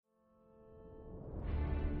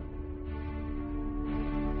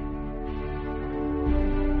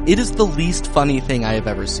It is the least funny thing I have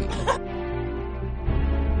ever seen.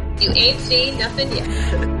 You ain't seen nothing yet.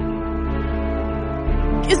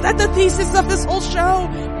 Is that the thesis of this whole show?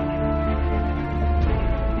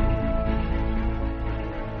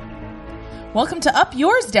 Welcome to Up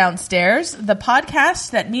Yours Downstairs, the podcast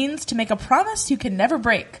that means to make a promise you can never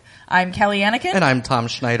break. I'm Kelly Anakin. And I'm Tom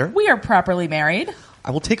Schneider. We are properly married. I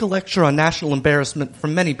will take a lecture on national embarrassment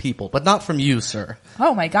from many people, but not from you, sir.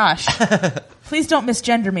 Oh my gosh. Please don't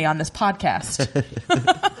misgender me on this podcast.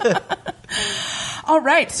 All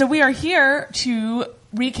right, so we are here to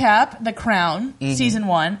recap The Crown, Season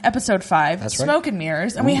 1, Episode 5, That's right. Smoke and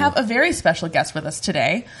Mirrors, and we have a very special guest with us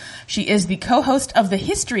today. She is the co-host of the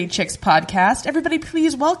History Chicks podcast. Everybody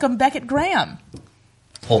please welcome Beckett Graham.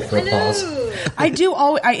 Hold for a pause.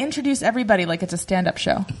 I introduce everybody like it's a stand-up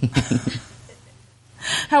show.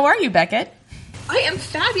 How are you, Beckett? I am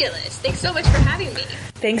fabulous. Thanks so much for having me.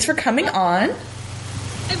 Thanks for coming on.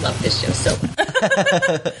 I love this show so much.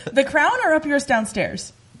 The Crown or Up Yours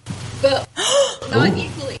Downstairs? But not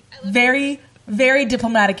equally. Very, very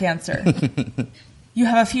diplomatic answer. You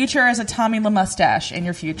have a future as a Tommy LaMustache in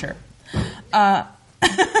your future.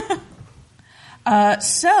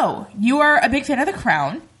 So, you are a big fan of The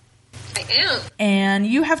Crown. I am. And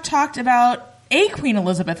you have talked about a Queen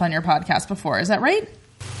Elizabeth on your podcast before, is that right?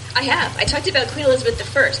 I have. I talked about Queen Elizabeth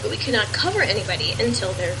I, but we cannot cover anybody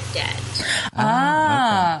until they're dead.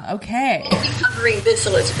 Okay. We'll be covering this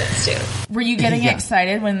Elizabeth soon. Were you getting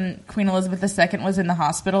excited when Queen Elizabeth II was in the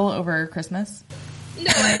hospital over Christmas?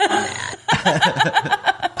 No, I know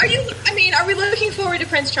that. Are we looking forward to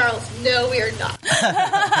Prince Charles? No, we are not.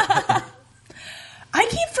 I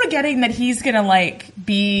keep forgetting that he's gonna,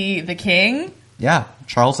 be the king. Yeah,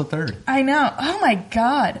 Charles III. I know. Oh my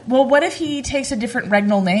god. Well, what if he takes a different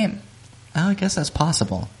regnal name? Oh, I guess that's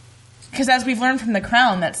possible. Because as we've learned from The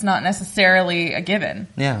Crown, that's not necessarily a given.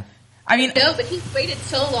 Yeah. I mean... No, but he's waited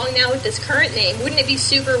so long now with his current name. Wouldn't it be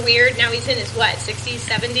super weird? Now he's in his, 60s,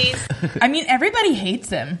 70s? I mean, everybody hates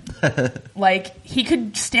him. He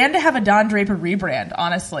could stand to have a Don Draper rebrand,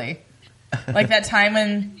 honestly. Like that time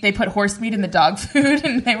when they put horse meat in the dog food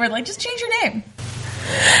and they were like, just change your name.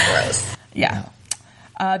 Gross. Yeah.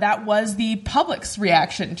 That was the public's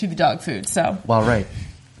reaction to the dog food, so... Well, right.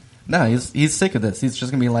 No, he's sick of this. He's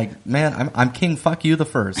just going to be like, man, I'm king, fuck you the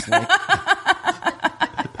first.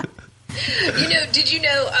 Did you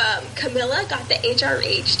know Camilla got the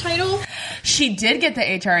HRH title? She did get the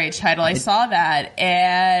HRH title. I saw that.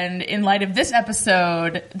 And in light of this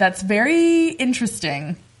episode, that's very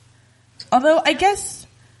interesting. Although, I guess,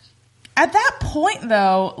 at that point,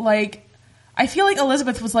 though, I feel like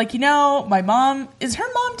Elizabeth was like, my mom... Is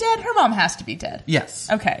her mom dead? Her mom has to be dead.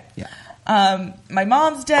 Yes. Okay. Yeah. My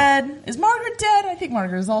mom's dead. Is Margaret dead? I think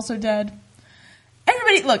Margaret is also dead.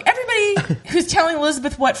 Everybody who's telling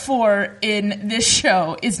Elizabeth what for in this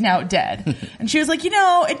show is now dead. And she was like,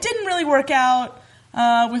 it didn't really work out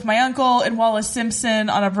with my uncle and Wallace Simpson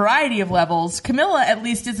on a variety of levels. Camilla at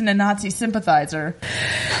least isn't a Nazi sympathizer.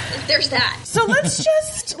 There's that. So let's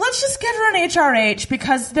just give her an HRH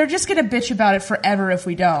because they're just going to bitch about it forever if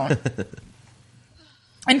we don't.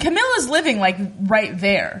 And Camilla's living right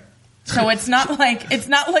there. So it's not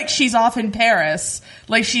like she's off in Paris,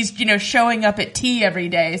 like she's, showing up at tea every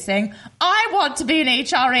day saying, I want to be an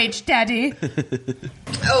HRH, Daddy.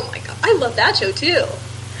 Oh my god, I love that show too.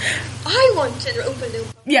 I want to open a...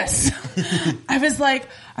 Yes. I was like,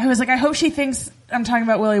 I hope she thinks I'm talking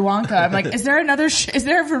about Willy Wonka. I'm like, is there a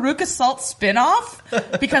Veruca Salt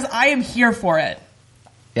spinoff? Because I am here for it.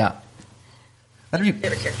 Yeah. That'd be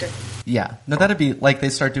favorite character. Yeah. No, that'd be like they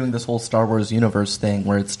start doing this whole Star Wars universe thing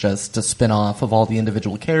where it's just a spin-off of all the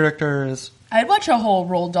individual characters. I'd watch a whole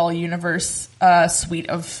Roald Dahl universe suite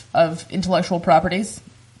of intellectual properties.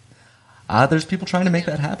 There's people trying to make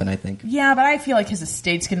that happen, I think. Yeah, but I feel like his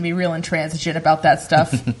estate's going to be real intransigent about that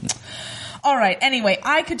stuff. All right. Anyway,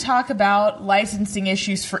 I could talk about licensing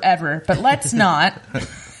issues forever, but let's not.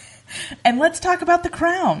 And let's talk about The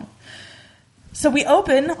Crown. So we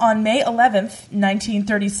open on May 11th,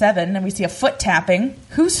 1937, and we see a foot tapping.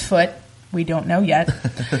 Whose foot? We don't know yet.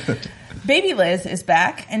 Baby Liz is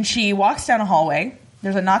back, and she walks down a hallway.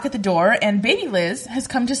 There's a knock at the door, and Baby Liz has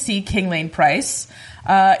come to see King Lane Price.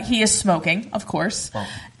 He is smoking, of course,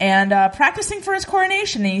 and practicing for his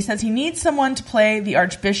coronation. And he says he needs someone to play the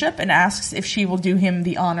Archbishop and asks if she will do him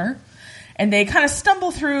the honor. And they kind of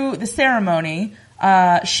stumble through the ceremony.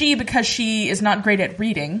 She, because she is not great at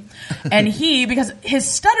reading, and he, because his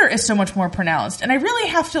stutter is so much more pronounced. And I really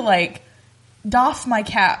have to, doff my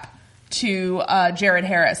cap to Jared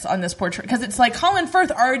Harris on this portrait, because it's like Colin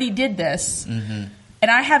Firth already did this, and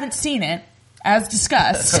I haven't seen it, as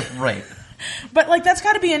discussed. Right. But like that's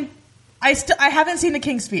got to be in. I haven't seen the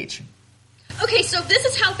King's Speech. Okay, so this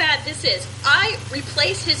is how bad this is. I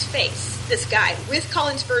replace his face, this guy, with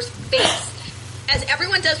Colin Firth's face, as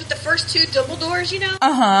everyone does with the first two Dumbledores, you know?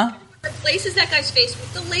 Uh-huh. Replaces that guy's face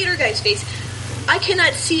with the later guy's face. I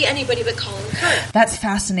cannot see anybody but Colin Firth. That's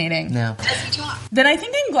fascinating. No. As we talk. Then I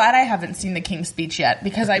think I'm glad I haven't seen the King's Speech yet,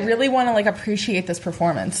 because I really want to like appreciate this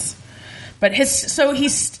performance. But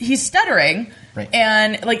he's stuttering, right.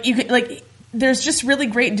 And like you could like there's just really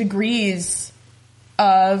great degrees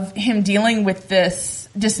of him dealing with this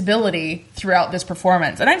disability throughout this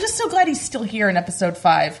performance. And I'm just so glad he's still here in episode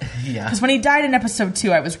 5. Yeah. Because when he died in episode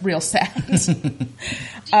 2, I was real sad. Do you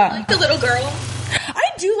like the little girl? I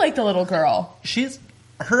do like the little girl.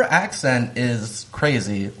 Her accent is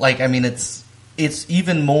crazy. Like, I mean, it's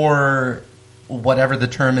even more whatever the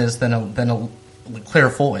term is than a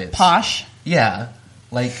clairvoyance. Posh. Yeah.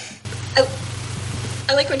 Like,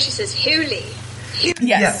 I like when she says, Holy.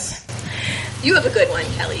 Yes. You have a good one,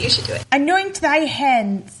 Kelly. You should do it. Anoint thy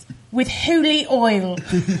hands with holy oil.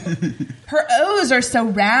 Her O's are so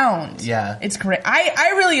round. Yeah. It's great.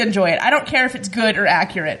 I really enjoy it. I don't care if it's good or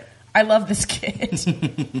accurate. I love this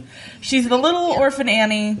kid. She's the little orphan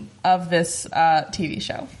Annie of this TV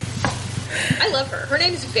show. I love her. Her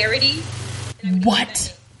name is Verity.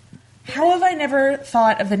 What? How have I never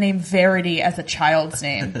thought of the name Verity as a child's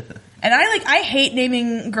name? And I hate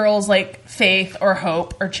naming girls like Faith or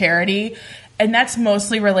Hope or Charity. And that's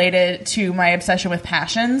mostly related to my obsession with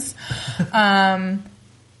Passions. I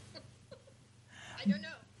don't know.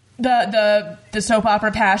 The soap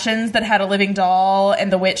opera Passions that had a living doll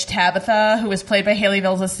and the witch Tabitha, who was played by Haley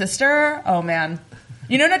Mills' sister. Oh, man.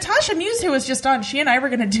 You know, Natasha Muse, who was just on, she and I were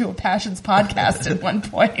going to do a Passions podcast at one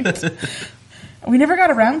point. We never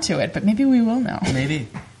got around to it, but maybe we will now. maybe.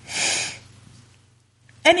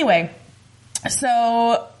 Anyway,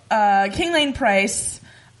 so King Lane Price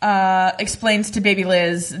explains to Baby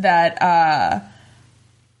Liz that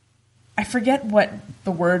I forget what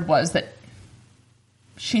the word was that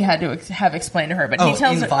she had to have explained to her, but he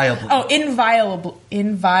tells inviolably. her,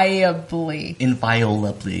 inviolably.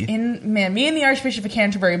 Inviolably. Man, me and the Archbishop of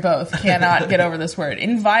Canterbury both cannot get over this word.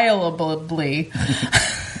 Inviolably.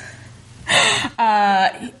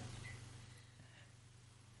 I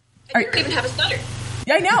don't even have a stutter.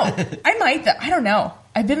 I know. I might. I don't know.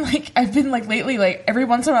 I've been like lately, like every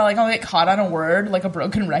once in a while, like I'll get caught on a word, like a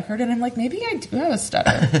broken record, and I'm like, maybe I do have a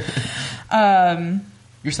stutter.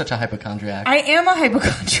 You're such a hypochondriac. I am a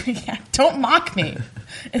hypochondriac. Don't mock me.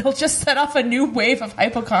 It'll just set off a new wave of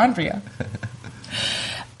hypochondria.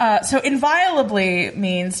 So inviolably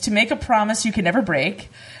means to make a promise you can never break.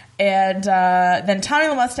 And then Tommy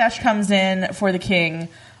the Mustache comes in for the king,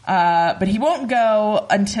 but he won't go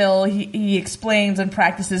until he explains and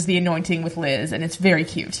practices the anointing with Liz, and it's very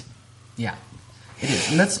cute. Yeah, it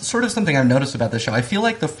is. And that's sort of something I've noticed about this show. I feel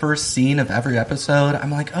like the first scene of every episode,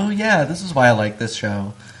 I'm like, oh yeah, this is why I like this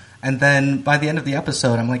show. And then by the end of the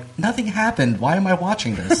episode, I'm like, nothing happened. Why am I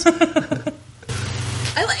watching this? I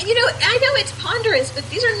know it's ponderous, but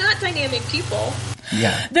these are not dynamic people.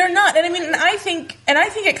 Yeah. They're not. And I mean, I think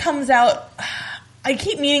it comes out, I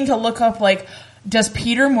keep meaning to look up, like, does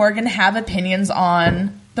Peter Morgan have opinions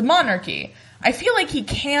on the monarchy? I feel like he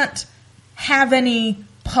can't have any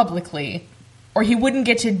publicly, or he wouldn't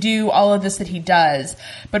get to do all of this that he does.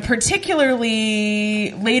 But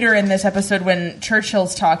particularly later in this episode when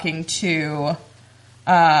Churchill's talking to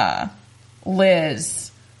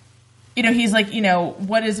Liz, you know, he's like, you know,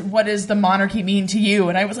 what does the monarchy mean to you?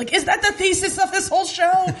 And I was like, is that the thesis of this whole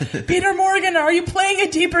show? Peter Morgan, are you playing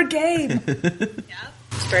a deeper game? Yeah,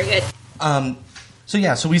 it's very good.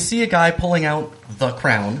 So we see a guy pulling out the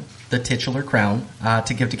crown, the titular crown,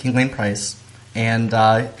 to give to King Lane Price. And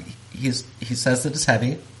he says that it's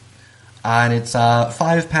heavy. And it's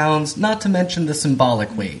 5 pounds, not to mention the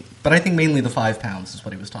symbolic weight. But I think mainly the 5 pounds is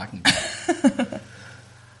what he was talking about.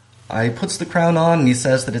 He puts the crown on, and he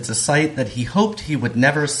says that it's a sight that he hoped he would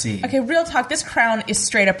never see. Okay, real talk. This crown is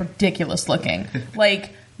straight up ridiculous looking.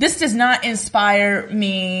 Like, this does not inspire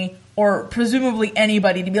me or presumably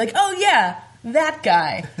anybody to be like, oh yeah, that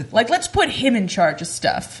guy. Like, let's put him in charge of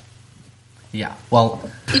stuff. Yeah, well...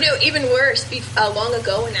 You know, even worse, long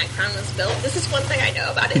ago when that crown was built, this is one thing I know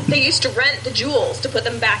about it. They used to rent the jewels to put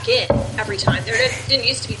them back in every time. There didn't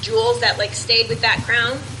used to be jewels that, like, stayed with that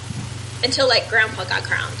crown until, like, Grandpa got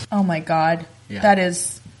crowned. Oh my god. Yeah.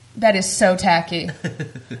 That is so tacky.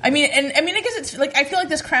 I mean, I guess it's, like, I feel like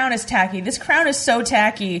this crown is tacky. This crown is so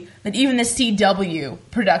tacky that even the CW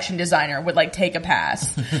production designer would, like, take a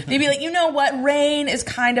pass. They'd be like, you know what? Rain is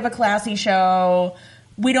kind of a classy show.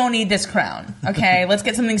 We don't need this crown, okay? Let's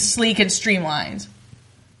get something sleek and streamlined.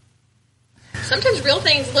 sometimes real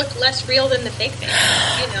things look less real than the fake things,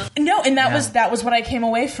 you know? No, and that was what I came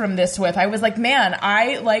away from this with. I was like, man,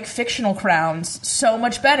 I like fictional crowns so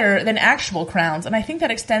much better than actual crowns. And I think that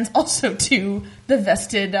extends also to the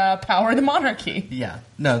vested power of the monarchy. Yeah.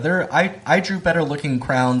 No, I drew better looking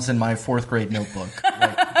crowns in my 4th grade notebook.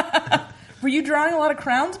 Like, were you drawing a lot of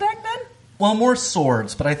crowns back then? Well, more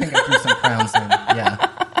swords, but I think I threw some crowns in. Yeah.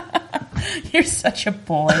 You're such a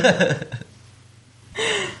boy.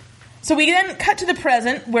 So we then cut to the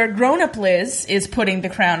present where grown-up Liz is putting the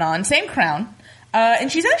crown on. Same crown.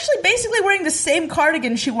 And she's actually basically wearing the same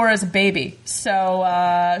cardigan she wore as a baby.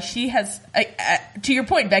 So she has, to your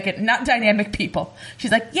point, Beckett, not dynamic people.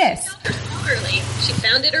 She's like, yes. She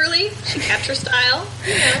found it early. She kept her style.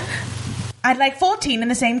 You know. I'd like 14 in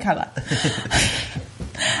the same color.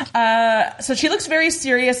 So she looks very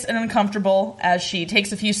serious and uncomfortable as she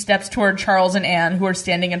takes a few steps toward Charles and Anne, who are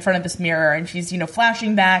standing in front of this mirror, and she's,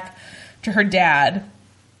 flashing back to her dad.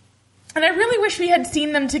 And I really wish we had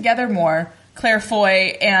seen them together more, Claire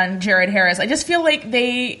Foy and Jared Harris. I just feel like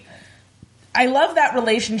I love that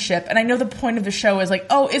relationship, and I know the point of the show is like,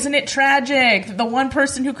 oh, isn't it tragic? The one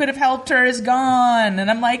person who could have helped her is gone.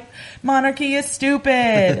 And I'm like, monarchy is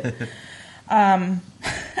stupid.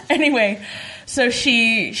 Anyway, so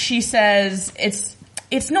she says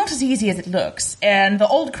it's not as easy as it looks. And the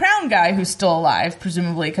old crown guy, who's still alive,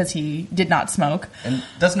 presumably because he did not smoke. And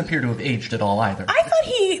doesn't appear to have aged at all either. I thought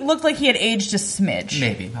he looked like he had aged a smidge.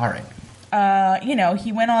 Maybe. All right.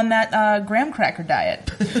 He went on that graham cracker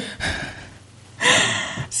diet.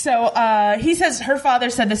 So he says her father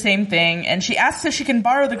said the same thing, and she asks if she can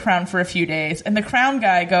borrow the crown for a few days. And the crown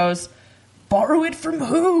guy goes, borrow it from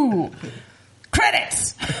who?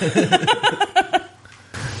 Credits!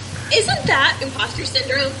 Isn't that imposter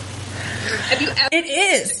syndrome? Have you ever... It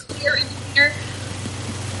is. Clear indicator?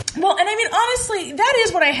 Well, and I mean, honestly, that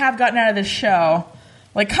is what I have gotten out of this show.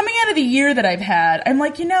 Like, coming out of the year that I've had, I'm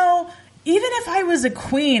like, even if I was a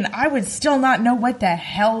queen, I would still not know what the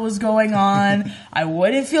hell was going on. I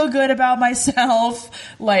wouldn't feel good about myself.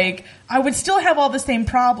 Like, I would still have all the same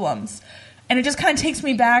problems. And it just kind of takes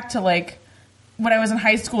me back to, like, when I was in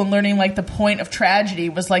high school and learning, like, the point of tragedy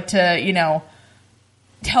was, like, to,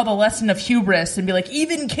 tell the lesson of hubris and be like,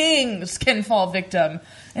 even kings can fall victim.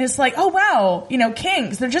 And it's like, oh, wow,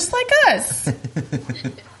 kings, they're just like us.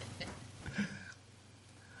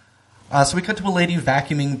 So we cut to a lady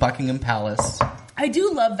vacuuming Buckingham Palace. I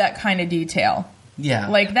do love that kind of detail. Yeah.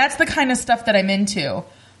 Like, that's the kind of stuff that I'm into.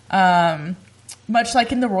 Much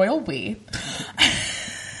like in the Royal We.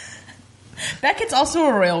 Beckett's also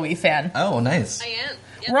a Royal We fan. Oh, nice. I am.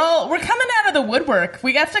 Yep. We're coming out of the woodwork.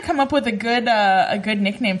 We have to come up with a good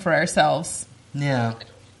nickname for ourselves. Yeah.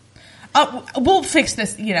 We'll fix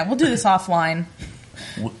this. We'll do this offline.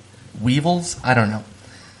 Weevils? I don't know.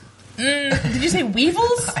 Did you say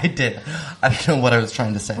weevils? I did. I don't know what I was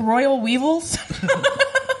trying to say. Royal weevils?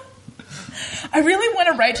 I really want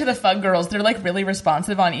to write to the Fug Girls. They're like really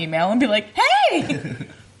responsive on email and be like, hey!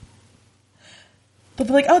 But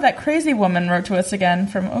they're like, oh, that crazy woman wrote to us again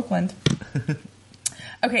from Oakland.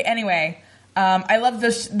 Okay, anyway. I love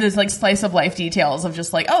this like slice of life details of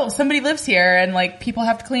just like, oh, somebody lives here and like people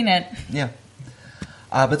have to clean it. Yeah.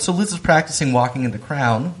 But so Liz is practicing walking in the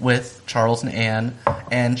crown with Charles and Anne,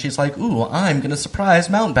 and she's like, ooh, I'm going to surprise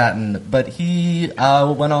Mountbatten. But he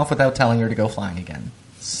went off without telling her to go flying again.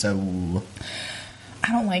 So...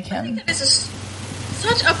 I don't like him. This is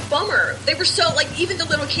such a bummer. They were so, like, even the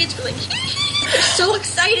little kids were like, they're so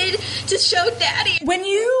excited to show Daddy. When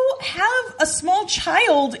you have a small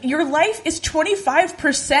child, your life is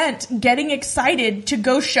 25% getting excited to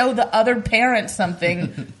go show the other parent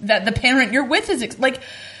something that the parent you're with is, like,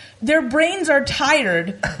 their brains are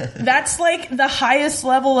tired. That's, like, the highest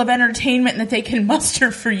level of entertainment that they can muster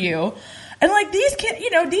for you. And, like, these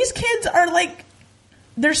kids are, like,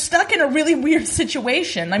 they're stuck in a really weird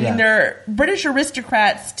situation. I mean, they're British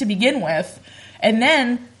aristocrats to begin with, and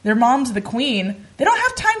then their mom's the queen. They don't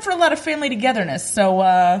have time for a lot of family togetherness. So,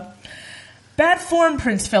 bad form,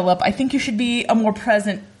 Prince Philip. I think you should be a more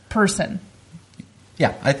present person.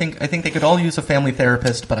 Yeah, I think they could all use a family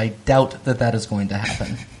therapist, but I doubt that is going to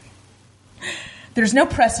happen. There's no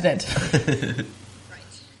precedent.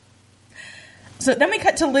 So then we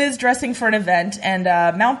cut to Liz dressing for an event, and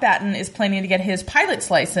Mountbatten is planning to get his pilot's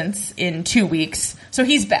license in 2 weeks. So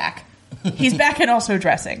he's back. He's back and also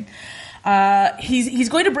dressing. He's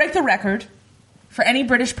going to break the record for any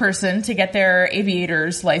British person to get their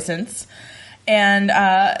aviator's license. And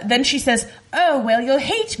then she says, oh, well, you'll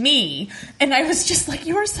hate me. And I was just like,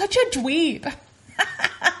 you are such a dweeb.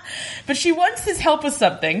 But she wants his help with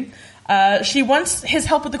something. She wants his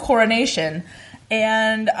help with the coronation.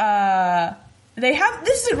 And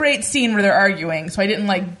this is a great scene where they're arguing, so I didn't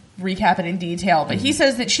recap it in detail, but he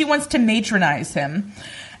says that she wants to matronize him.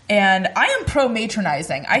 And I am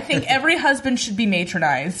pro-matronizing. I think every husband should be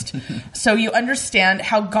matronized, so you understand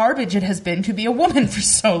how garbage it has been to be a woman for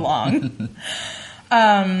so long.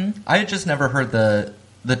 I had just never heard the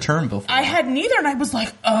term before. I had neither, and I was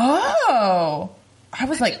like, oh. I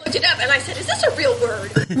was like... I looked it up, and I said, is this a real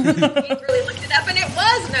word? He really looked it up, and it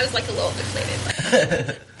was, and I was like a little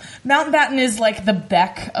deflated. Mountbatten is like the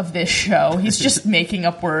Beck of this show. He's just making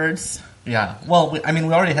up words. Yeah. Well, we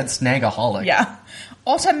already had Snagaholic. Yeah.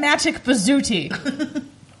 Automatic Bazooty.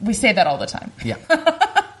 We say that all the time. Yeah.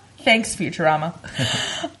 Thanks, Futurama.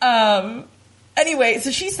 Anyway,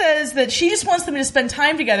 so she says that she just wants them to spend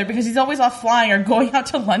time together because he's always off flying or going out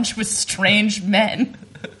to lunch with strange men.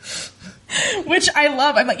 Which I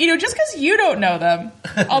love. I'm like, just because you don't know them.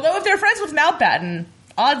 Although if they're friends with Mountbatten,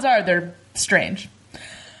 odds are they're strange.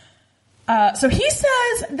 So he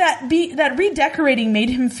says that redecorating made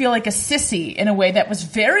him feel like a sissy in a way that was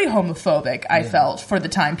very homophobic, I felt, for the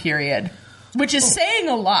time period. Which is saying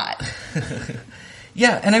a lot.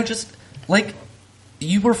 Yeah, and I'm just,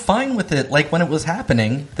 you were fine with it, when it was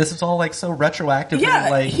happening. This is all, so retroactive.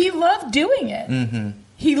 Yeah, he loved doing it. Mm-hmm.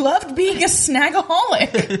 He loved being a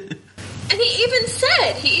snagaholic. And he even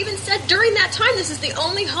said during that time, this is the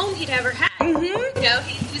only home he'd ever had. Mm-hmm.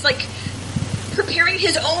 He was preparing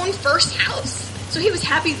his own first house. So he was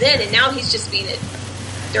happy then, and now he's just being a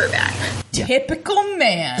dirtbag. Typical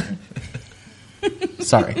man.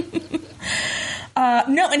 Sorry.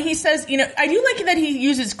 No, and he says, I do like that he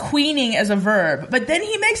uses queening as a verb, but then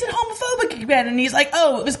he makes it homophobic again, and he's like,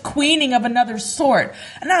 oh, it was queening of another sort.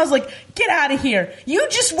 And I was like, get out of here. You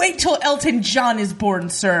just wait till Elton John is born,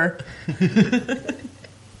 sir. You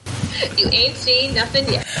ain't seen nothing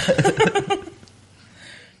yet.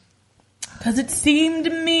 'Cause it seemed to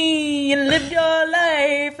me you lived your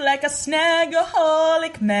life like a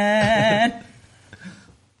snagaholic man.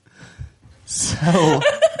 So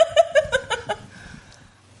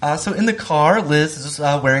in the car, Liz is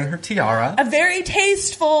wearing her tiara. A very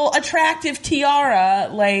tasteful, attractive tiara,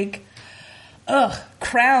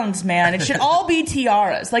 crowns, man. It should all be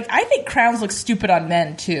tiaras. I think crowns look stupid on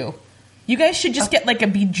men, too. You guys should just get, a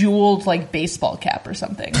bejeweled, baseball cap or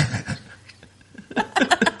something.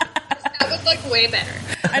 That would look way better.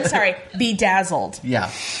 I'm sorry, bedazzled. Yeah.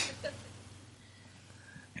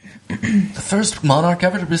 The first monarch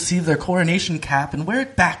ever to receive their coronation cap and wear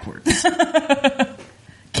it backwards.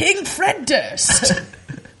 King Fred Durst.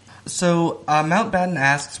 So Mountbatten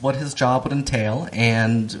asks what his job would entail,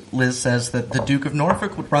 and Liz says that the Duke of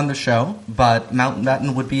Norfolk would run the show, but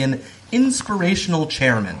Mountbatten would be an inspirational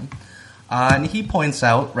chairman. And he points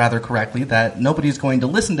out, rather correctly, that nobody's going to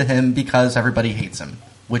listen to him because everybody hates him,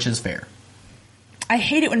 which is fair. I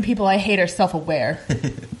hate it when people I hate are self-aware.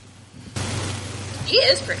 He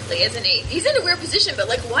is prickly, isn't he? He's in a weird position, but,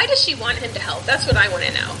 why does she want him to help? That's what I want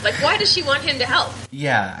to know. Why does she want him to help?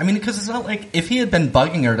 Yeah, because it's not if he had been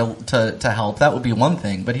bugging her to help, that would be one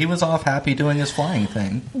thing, but he was off happy doing his flying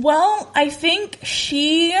thing. Well, I think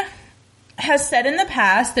she has said in the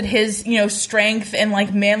past that his, strength and,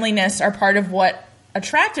 manliness are part of what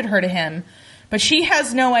attracted her to him, but she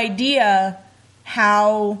has no idea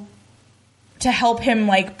how to help him,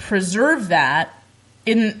 preserve that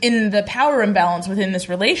in the power imbalance within this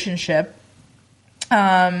relationship.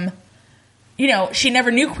 She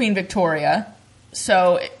never knew Queen Victoria,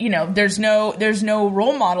 so there's no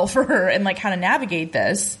role model for her and how to navigate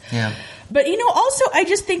this. Yeah. But also I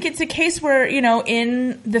just think it's a case where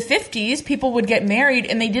in the 50s people would get married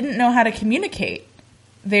and they didn't know how to communicate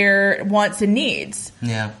their wants and needs.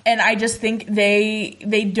 Yeah. And I just think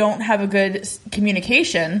they don't have a good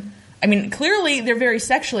communication. Clearly they're very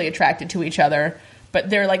sexually attracted to each other. But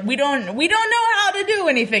they're we don't know how to do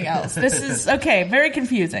anything else. This is, very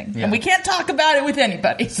confusing. Yeah. And we can't talk about it with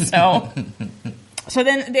anybody, so... So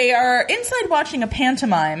then they are inside watching a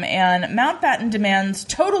pantomime, and Mountbatten demands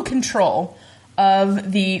total control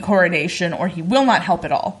of the coronation, or he will not help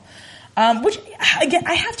at all. Which, again,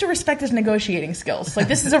 I have to respect his negotiating skills.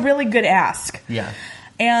 This is a really good ask. Yeah.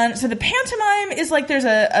 And so the pantomime is there's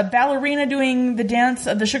a ballerina doing the dance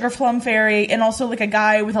of the Sugar Plum Fairy, and also a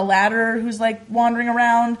guy with a ladder who's wandering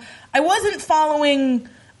around. I wasn't following.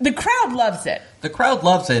 The crowd loves it. The crowd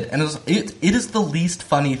loves it, and it is the least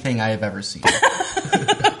funny thing I have ever seen.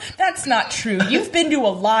 That's not true. You've been to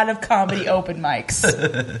a lot of comedy open mics.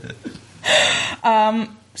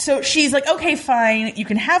 So she's okay, fine, you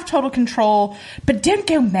can have total control, but don't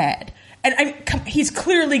go mad. And he's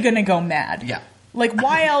clearly going to go mad. Yeah.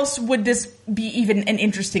 Why else would this be even an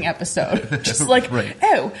interesting episode? Just right.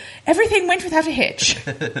 Oh, everything went without a hitch.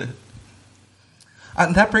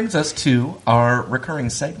 And that brings us to our recurring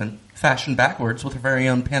segment, Fashion Backwards, with our very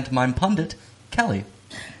own pantomime pundit, Kelly.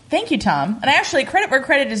 Thank you, Tom. And actually, credit where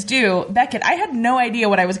credit is due, Beckett, I had no idea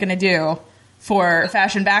what I was going to do for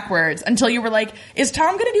Fashion Backwards until you were like, is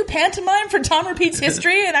Tom going to do pantomime for Tom Repeats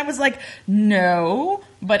History? And I was like, no,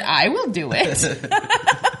 but I will do it.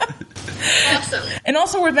 Awesome. And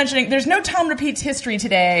also worth mentioning, there's no Tom Repeats History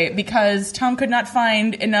today because Tom could not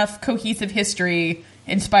find enough cohesive history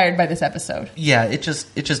inspired by this episode. Yeah, it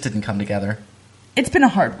just didn't come together. It's been a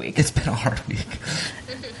hard week. It's been a hard week.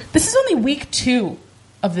 This is only week 2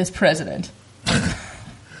 of this president.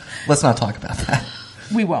 Let's not talk about that.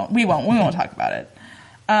 We won't talk about it.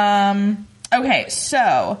 Okay,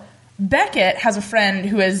 so Beckett has a friend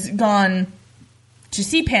who has gone to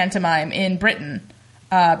see pantomime in Britain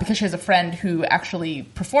because she has a friend who actually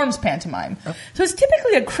performs pantomime. Oh. So it's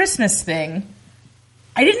typically a Christmas thing.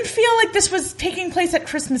 I didn't feel like this was taking place at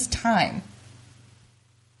Christmas time.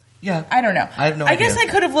 Yeah. I don't know. I have no idea. I guess I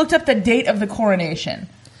could have looked up the date of the coronation.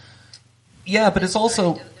 Yeah, but it's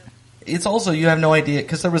also you have no idea,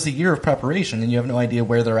 because there was a year of preparation and you have no idea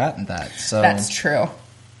where they're at in that. So that's true.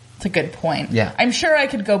 It's a good point. Yeah. I'm sure I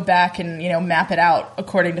could go back and, map it out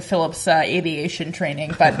according to Philip's aviation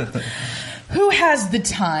training, but who has the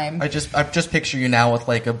time? I just picture you now with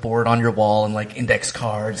like a board on your wall and like index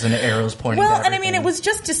cards and arrows pointing. Well, and I mean, it was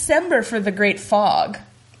just December for the Great Fog.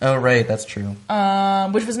 Oh, right, that's true.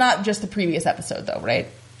 Which was not just the previous episode, though, right?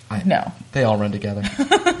 No. They all run together.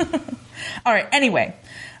 All right, anyway.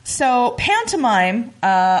 So, pantomime,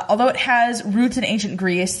 although it has roots in ancient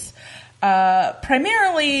Greece,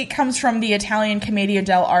 primarily comes from the Italian commedia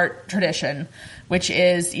dell'arte tradition, which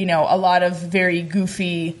is, a lot of very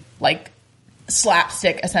goofy, like,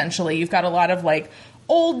 slapstick, essentially. You've got a lot of, like,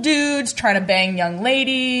 old dudes trying to bang young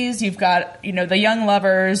ladies. You've got, the young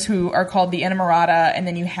lovers who are called the inamorata, and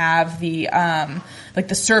then you have the,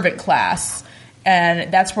 the servant class.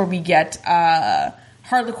 And that's where we get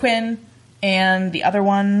Harlequin and the other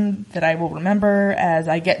one that I will remember as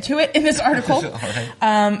I get to it in this article. All right.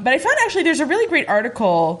 But I found actually there's a really great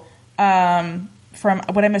article from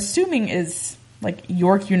what I'm assuming is like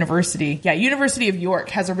York University. Yeah, University of York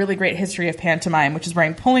has a really great history of pantomime, which is where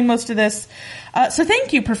I'm pulling most of this. So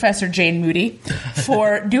thank you, Professor Jane Moody,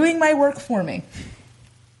 for doing my work for me.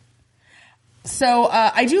 So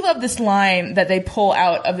I do love this line that they pull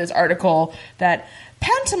out of this article that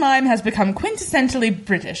pantomime has become quintessentially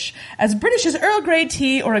British, as British as Earl Grey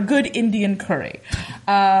tea or a good Indian curry.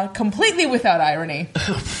 Completely without irony.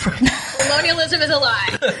 Colonialism is a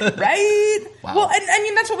lie. Right? Wow. Well, and I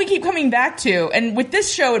mean, that's what we keep coming back to. And with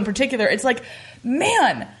this show in particular, it's like,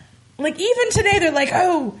 man, like even today they're like,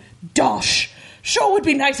 oh, dosh. Sure would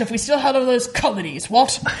be nice if we still had all those colonies.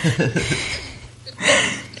 What? You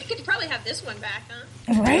could probably have this one back, huh?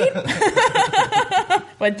 Right?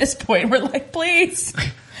 But at this point, we're like, please.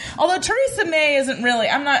 Although Theresa May isn't really,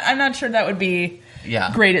 I'm not sure that would be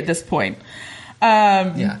great at this point.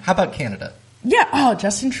 Yeah. How about Canada? Yeah. Oh,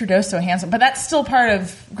 Justin Trudeau's so handsome. But that's still part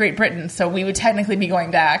of Great Britain, so we would technically be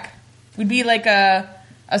going back. We'd be like a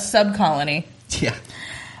sub-colony. Yeah.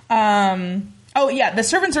 Oh, yeah. The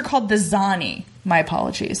servants are called the Zani. My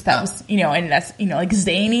apologies. That was, and that's, like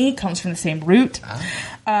zany comes from the same root.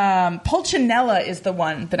 Pulcinella is the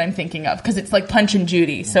one that I'm thinking of because it's like Punch and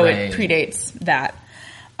Judy, so it predates that.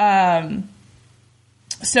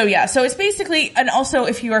 So it's basically, and also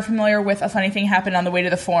if you are familiar with A Funny Thing Happened on the Way to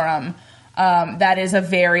the Forum, that is a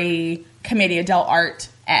very commedia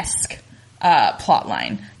dell'arte-esque plot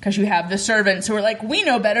line, because you have the servants who are like, we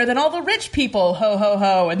know better than all the rich people, ho ho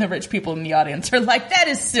ho, and the rich people in the audience are like, that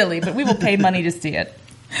is silly, but we will pay money to see it.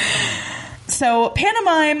 So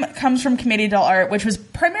pantomime comes from commedia dell'arte, which was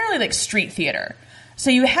primarily like street theater. So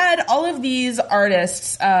you had all of these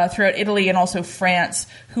artists throughout Italy and also France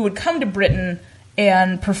who would come to Britain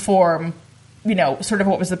and perform, sort of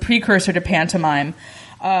what was the precursor to pantomime.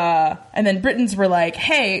 And then Britons were like,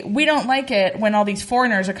 hey, we don't like it when all these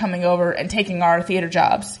foreigners are coming over and taking our theater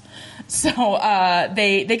jobs. So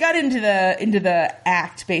they got into the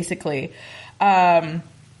act, basically.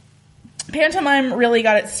 Pantomime really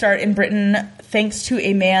got its start in Britain thanks to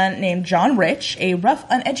a man named John Rich, a rough,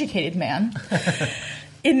 uneducated man.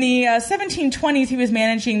 In the 1720s, he was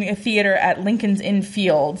managing a theater at Lincoln's Inn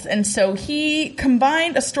Fields, and so he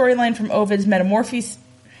combined a storyline from Ovid's Metamorphoses.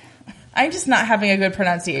 I'm just not having a good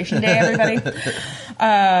pronunciation day, everybody.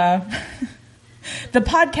 The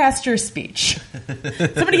podcaster speech.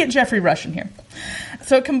 Somebody get Jeffrey Rush in here.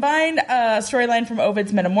 So it combined a storyline from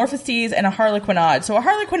Ovid's Metamorphoses and a harlequinade. So a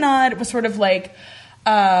harlequinade was sort of like,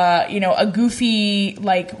 a goofy,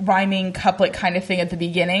 like, rhyming couplet kind of thing at the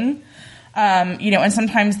beginning. And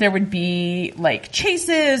sometimes there would be like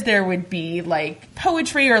chases, there would be like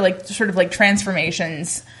poetry or like sort of like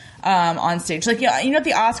transformations on stage. Like, at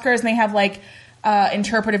the Oscars, and they have like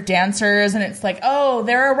interpretive dancers, and it's like, oh,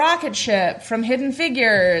 they're a rocket ship from Hidden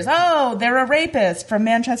Figures. Oh, they're a rapist from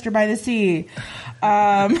Manchester by the Sea.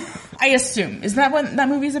 I assume. Is that what that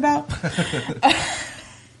movie's about?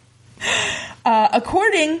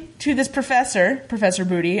 According to this Professor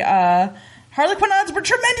Booty, Harlequinades were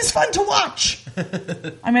tremendous fun to watch.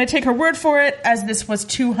 I'm going to take her word for it, as this was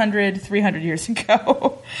 200, 300 years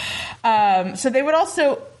ago. So they would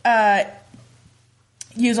also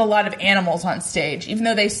use a lot of animals on stage. Even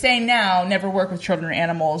though they say now, never work with children or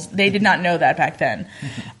animals, they did not know that back then.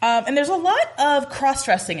 And there's a lot of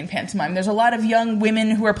cross-dressing in pantomime. There's a lot of young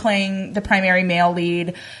women who are playing the primary male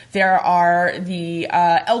lead. There are the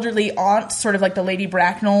elderly aunts, sort of like the Lady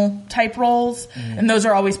Bracknell type roles, and those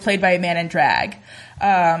are always played by a man in drag.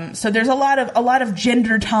 So there's a lot of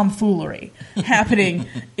gender tomfoolery happening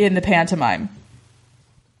in the pantomime.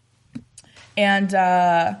 And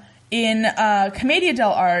in Commedia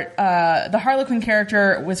dell'arte, the Harlequin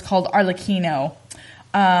character was called Arlecchino.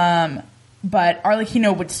 But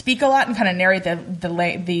Arlecchino would speak a lot and kind of narrate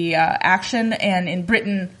the action, and in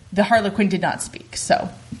Britain, the Harlequin did not speak. So,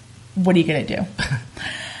 what are you going to do?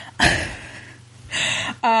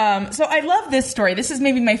 So I love this story. This is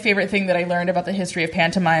maybe my favorite thing that I learned about the history of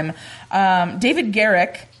pantomime. David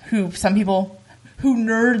Garrick, who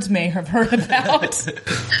nerds may have heard about.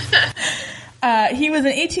 He was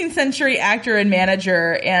an 18th century actor and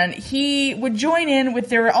manager, and he would join in with,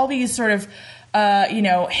 there were all these sort of,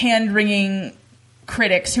 hand-wringing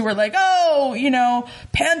critics who were like,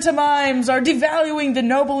 pantomimes are devaluing the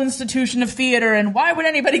noble institution of theater, and why would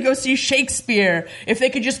anybody go see Shakespeare if they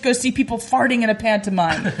could just go see people farting in a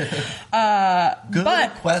pantomime?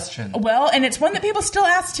 Good question. Well, and it's one that people still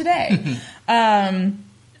ask today.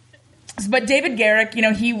 But David Garrick,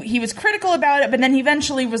 he was critical about it, but then he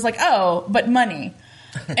eventually was like, oh, but money.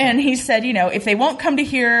 And he said, if they won't come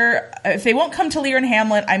to Lear and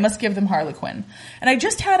Hamlet, I must give them Harlequin. And I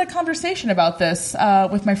just had a conversation about this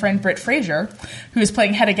with my friend Britt Fraser, who is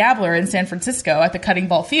playing Hedda Gabler in San Francisco at the Cutting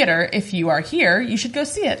Ball Theater. If you are here, you should go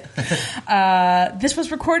see it. This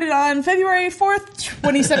was recorded on February 4th,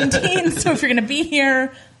 2017, so if you're going to be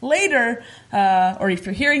here later, or if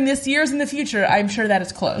you're hearing this years in the future, I'm sure that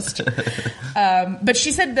is closed. But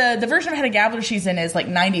she said the version of Hedda Gabler she's in is like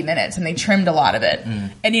 90 minutes, and they trimmed a lot of it.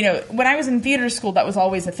 And, when I was in theater school, that was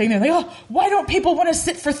always a thing. They're like, oh, why don't people want to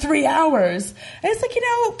sit for 3 hours? And it's like,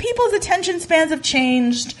 people's attention spans have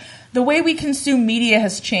changed. The way we consume media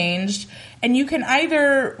has changed. And you can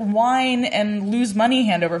either whine and lose money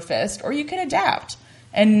hand over fist, or you can adapt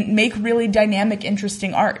and make really dynamic,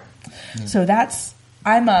 interesting art. So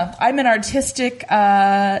I'm an artistic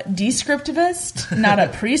descriptivist, not a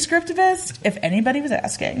prescriptivist, if anybody was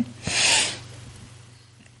asking.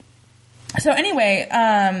 So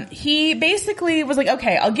anyway, he basically was like,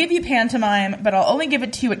 okay, I'll give you pantomime, but I'll only give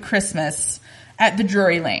it to you at Christmas at the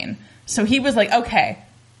Drury Lane. So he was like, okay,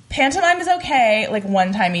 pantomime is okay, like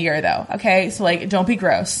one time a year though, okay? So like, don't be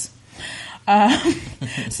gross.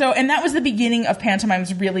 And that was the beginning of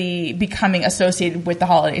pantomimes really becoming associated with the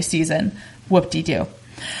holiday season. Whoop-de-doo.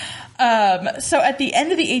 So at the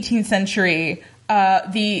end of the 18th century,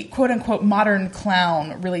 the quote-unquote modern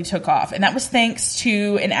clown really took off. And that was thanks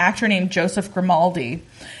to an actor named Joseph Grimaldi.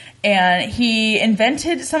 And he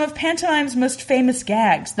invented some of pantomime's most famous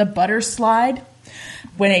gags. The butter slide,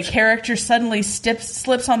 when a character suddenly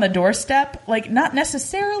slips on the doorstep, like not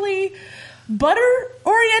necessarily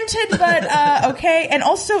butter-oriented, but okay. And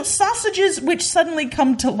also sausages which suddenly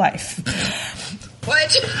come to life.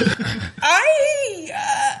 What? I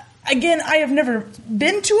have never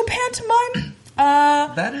been to a pantomime.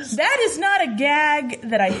 That is not a gag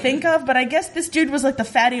that I think of, but I guess this dude was like the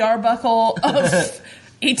Fatty Arbuckle of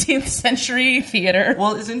 18th century theater.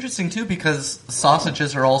 Well, it's interesting too because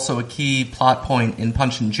sausages are also a key plot point in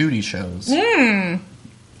Punch and Judy shows.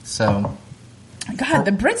 So, God,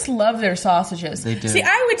 the Brits love their sausages. They do. See,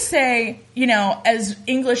 I would say, as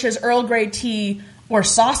English as Earl Grey tea or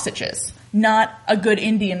sausages, not a good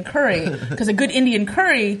Indian curry, because a good Indian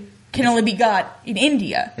curry can only be got in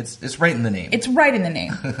India. It's right in the name. It's right in the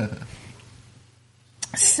name.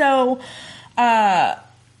 So,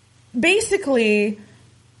 basically,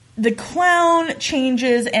 the clown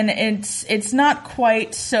changes, and it's not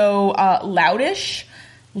quite so loutish,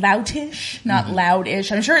 not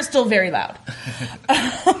loudish. I'm sure it's still very loud.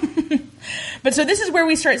 But so this is where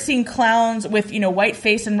we start seeing clowns with, white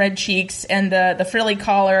face and red cheeks and the frilly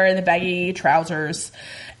collar and the baggy trousers.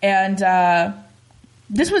 And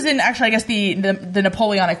This was in, actually, I guess, the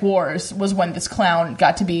Napoleonic Wars was when this clown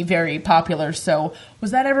got to be very popular. So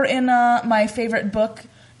was that ever in my favorite book,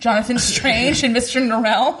 Jonathan Strange and Mr.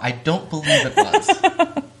 Norrell? I don't believe it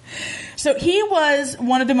was. So he was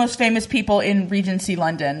one of the most famous people in Regency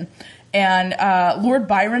London. And Lord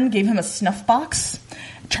Byron gave him a snuff box.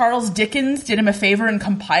 Charles Dickens did him a favor and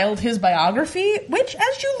compiled his biography, which,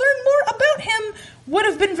 as you learn more about him, would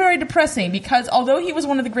have been very depressing because although he was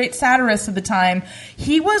one of the great satirists of the time,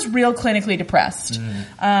 he was real clinically depressed.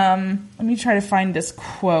 Let me try to find this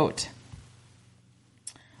quote.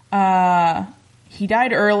 He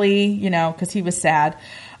died early, because he was sad.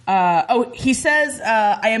 He says,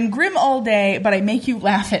 I am grim all day, but I make you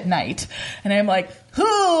laugh at night. And I'm like,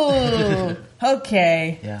 ooh,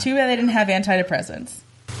 okay. Yeah. Too bad they didn't have antidepressants.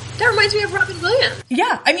 That reminds me of Robin Williams.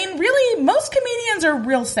 Yeah, I mean, really, most comedians are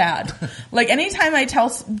real sad. Like, anytime I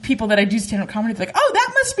tell people that I do stand-up comedy, they're like, oh,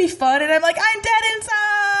 that must be fun. And I'm like, I'm dead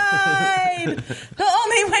inside. The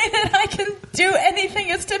only way that I can do anything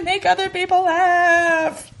is to make other people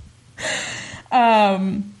laugh.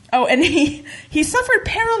 And he suffered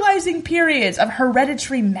paralyzing periods of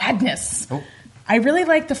hereditary madness. Oh. I really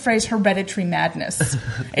like the phrase hereditary madness.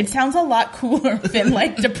 It sounds a lot cooler than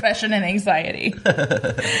like depression and anxiety. So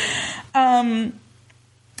then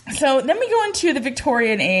we go into the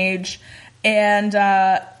Victorian age, and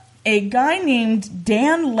a guy named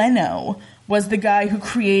Dan Leno was the guy who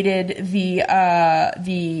created the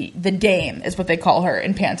dame, is what they call her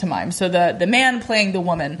in pantomime. So the man playing the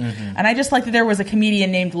woman. Mm-hmm. And I just like that there was a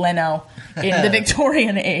comedian named Leno in the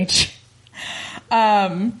Victorian age.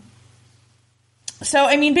 So,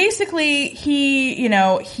 I mean, basically, he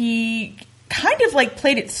kind of, like,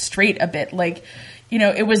 played it straight a bit. Like,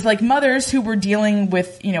 it was, like, mothers who were dealing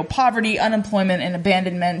with, poverty, unemployment, and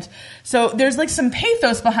abandonment. So there's, like, some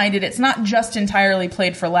pathos behind it. It's not just entirely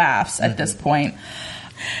played for laughs at this point.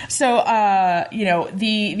 So,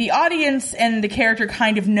 the audience and the character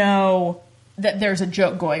kind of know that there's a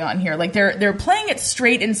joke going on here. Like, they're playing it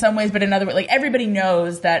straight in some ways, but in other ways, like, everybody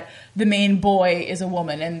knows that the main boy is a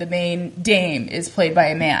woman and the main dame is played by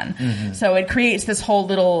a man. Mm-hmm. So it creates this whole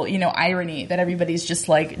little, irony that everybody's just,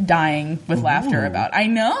 like, dying with laughter about. I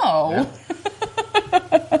know!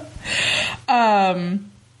 Yeah.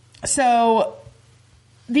 So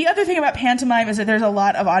the other thing about pantomime is that there's a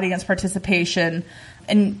lot of audience participation.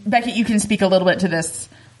 And, Becky, you can speak a little bit to this,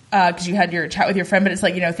 because you had your chat with your friend, but it's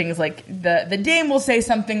like, things like the dame will say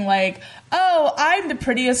something like, oh, I'm the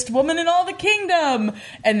prettiest woman in all the kingdom.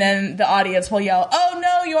 And then the audience will yell, oh,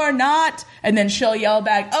 no, you're not. And then she'll yell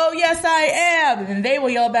back, oh, yes, I am. And then they will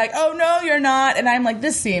yell back, oh, no, you're not. And I'm like,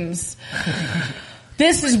 this is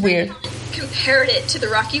weird. Compared it to the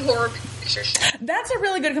Rocky Horror Picture Show. That's a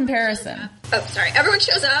really good comparison. Oh, sorry. Everyone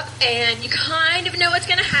shows up, and you kind of know what's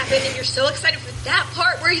going to happen, and you're so excited for that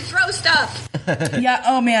part where you throw stuff. Yeah,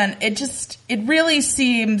 oh man, it really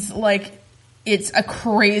seems like it's a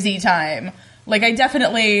crazy time. Like, I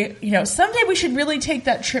definitely, someday we should really take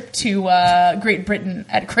that trip to Great Britain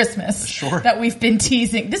at Christmas. Sure. That we've been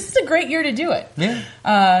teasing. This is a great year to do it.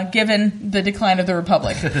 Yeah. Given the decline of the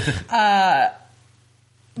Republic.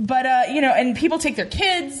 But, and people take their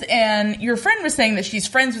kids, and your friend was saying that she's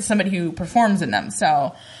friends with somebody who performs in them.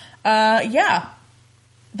 So, yeah.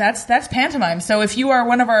 That's pantomime. So if you are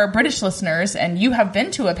one of our British listeners and you have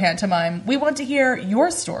been to a pantomime, we want to hear your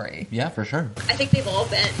story. Yeah, for sure. I think they've all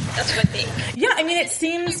been. That's what I think. Yeah, I mean, it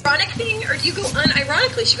seems... Ironic thing, or do you go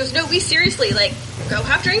unironically? She goes, no, we seriously, go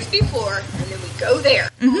have drinks before, and then we go there.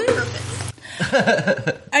 Mm-hmm.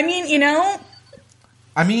 Purpose.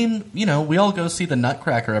 I mean, we all go see the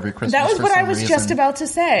Nutcracker every Christmas. That was what I was reason. just about to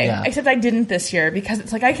say. Yeah. Except I didn't this year because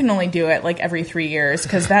it's like I can only do it every 3 years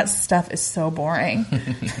because that stuff is so boring.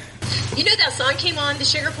 That song came on, the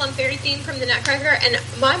Sugar Plum Fairy theme from the Nutcracker, and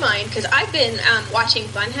my mind, because I've been watching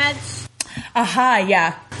Bunheads. Aha,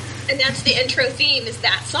 yeah. And that's the intro theme is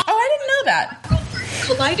that song. Oh, I didn't know that.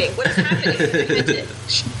 Colliding. What is happening? I had to,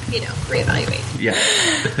 reevaluate. Yeah.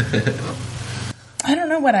 I don't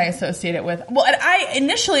know what I associate it with. Well, I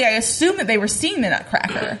assumed that they were seeing the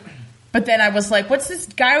Nutcracker. But then I was like, what's this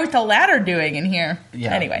guy with the ladder doing in here?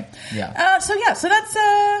 Yeah. Anyway. Yeah. So that's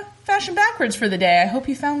Fashion Backwards for the day. I hope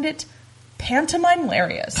you found it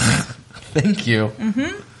pantomime-larious. Thank you.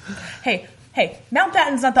 Mm-hmm. Hey,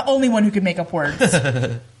 Mountbatten's not the only one who can make up words.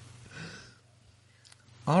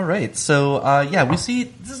 All right. So, we see,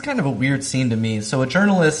 this is kind of a weird scene to me. So a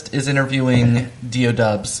journalist is interviewing Dio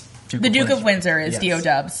Dubs. The Duke of Windsor is yes. Dio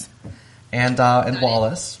Dubs. And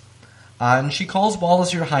Wallace. And she calls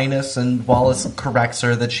Wallace Your Highness, and Wallace corrects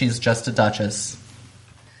her that she's just a duchess.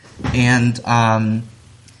 And,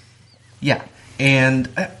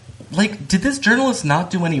 like, did this journalist not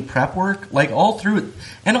do any prep work? Like, all through it.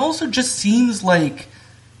 And also just seems like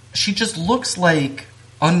she just looks like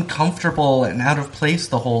uncomfortable and out of place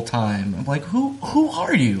the whole time. I'm like, who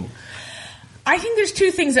are you? I think there's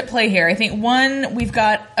two things at play here. I think, one, we've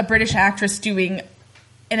got a British actress doing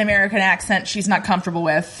an American accent she's not comfortable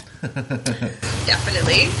with.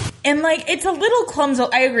 Definitely. And, like, it's a little clumsy.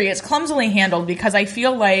 I agree, it's clumsily handled because I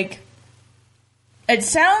feel like it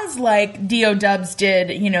sounds like D.O. Dubs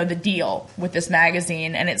did, you know, the deal with this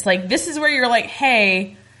magazine. And it's like, this is where you're like,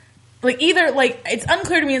 hey, like, either, like, it's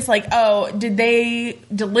unclear to me. It's like, oh, did they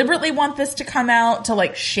deliberately want this to come out to,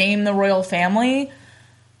 like, shame the royal family?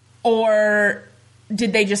 Or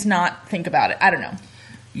did they just not think about it? I don't know.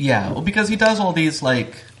 Yeah, well, because he does all these,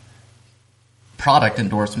 like, product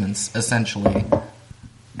endorsements, essentially.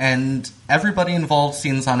 And everybody involved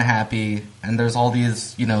seems unhappy, and there's all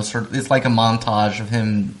these, you know, it's like a montage of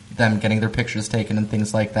them getting their pictures taken and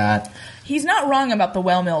things like that. He's not wrong about the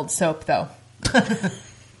well-milled soap, though. But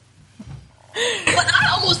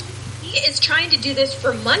he is trying to do this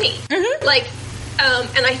for money. Mm-hmm. Like,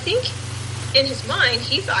 and I think in his mind,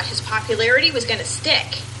 he thought his popularity was going to stick.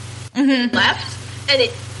 Mm-hmm. Left, and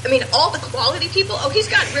all the quality people, he's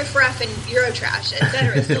got riffraff and Eurotrash,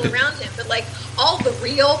 etc. still around him, but, like, all the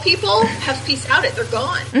real people have peace out it. They're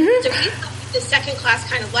gone. Mm-hmm. So he's got this second-class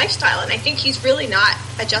kind of lifestyle, and I think he's really not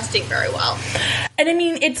adjusting very well. And, I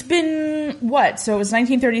mean, it's been, what? So it was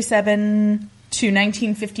 1937 to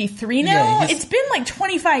 1953 now? Yeah, it's been, like,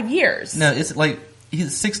 25 years. No, it's like,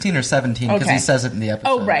 he's 16 or 17, because Okay. he says it in the episode.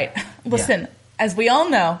 Oh, right. Listen, as we all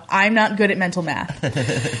know, I'm not good at mental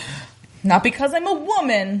math. Not because I'm a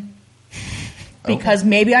woman, because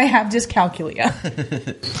maybe I have dyscalculia.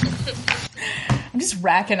 I'm just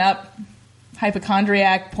racking up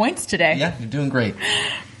hypochondriac points today. Yeah, you're doing great.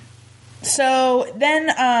 So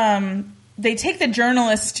then they take the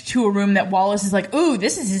journalist to a room that Wallace is like, ooh,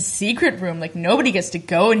 this is his secret room. Like, nobody gets to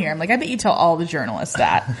go in here. I'm like, I bet you tell all the journalists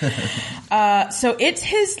that. So it's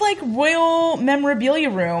his, like, royal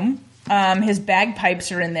memorabilia room. His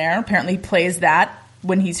bagpipes are in there. Apparently he plays that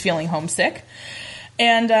when he's feeling homesick.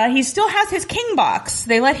 And he still has his king box.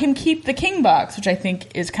 They let him keep the king box, which I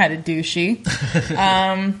think is kind of douchey.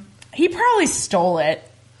 He probably stole it.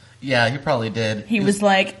 Yeah, he probably did. He was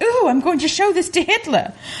like, ooh, I'm going to show this to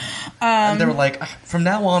Hitler. And they were like, from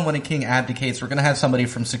now on, when a king abdicates, we're going to have somebody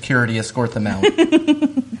from security escort them out.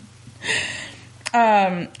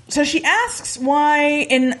 So she asks why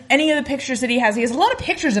in any of the pictures that he has a lot of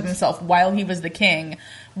pictures of himself while he was the king,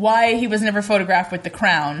 why he was never photographed with the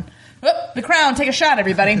crown. Oh, the crown, take a shot,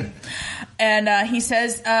 everybody. And he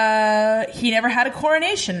says he never had a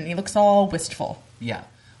coronation, and he looks all wistful. Yeah,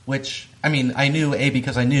 which, I mean, I knew,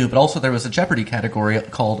 because I knew, but also there was a Jeopardy category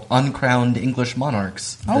called Uncrowned English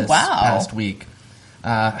Monarchs this past week.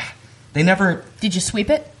 They never... Did you sweep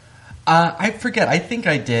it? I forget. I think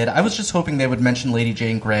I did. I was just hoping they would mention Lady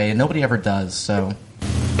Jane Grey, and nobody ever does, so...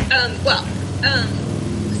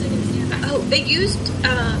 They used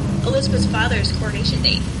Elizabeth's father's coronation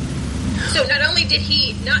date. So not only did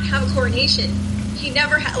he not have a coronation, he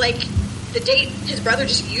never had, like, the date, his brother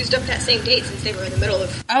just used up that same date since they were in the middle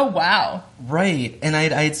of... Oh, wow. Right, and I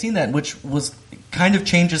had seen that, which was kind of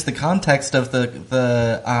changes the context of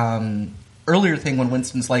the earlier thing when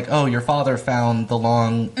Winston's like, oh, your father found the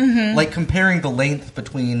long... Mm-hmm. Like, comparing the length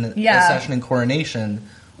between accession and coronation,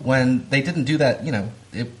 when they didn't do that, you know...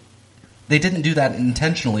 They didn't do that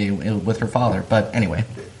intentionally with her father, but anyway.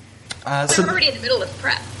 They were already in the middle of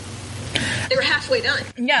prep. They were halfway done.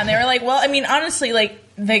 Yeah, and they were like, well, I mean, honestly, like,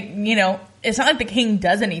 it's not like the king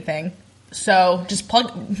does anything. So just plug...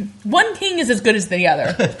 One king is as good as the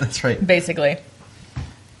other. That's right. Basically.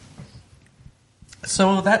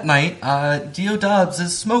 So that night, D.O. Dubs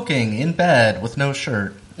is smoking in bed with no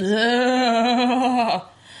shirt. Well,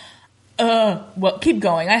 keep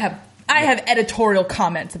going. I have editorial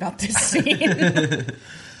comments about this scene.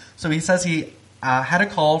 So he says he had a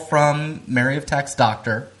call from Mary of Tech's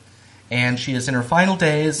doctor, and she is in her final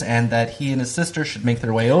days, and that he and his sister should make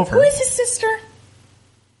their way over. Who is his sister?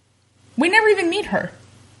 We never even meet her.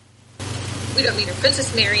 We don't meet her.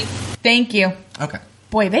 Princess Mary. Thank you. Okay.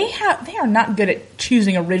 Boy, they are not good at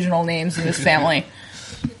choosing original names in this family.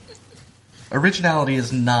 Originality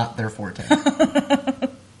is not their forte.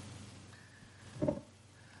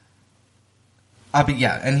 But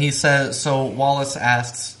yeah, and he says, so Wallace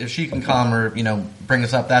asks if she can come or, bring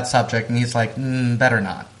us up that subject, and he's like, better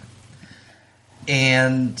not.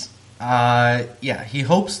 And, he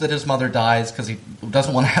hopes that his mother dies because he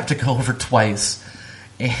doesn't want to have to go over twice.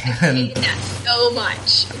 And I hated that so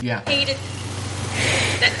much. Yeah. I hated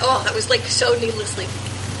that. Oh, that was, like, so needlessly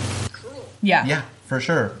cruel. Yeah. Yeah, for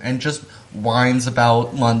sure. And just whines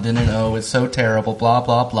about London and, oh, it's so terrible, blah,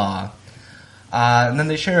 blah, blah. And then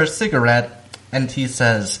they share a cigarette, and he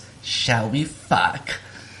says, shall we fuck?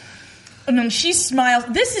 And then she smiles.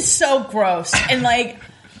 This is so gross. And, like,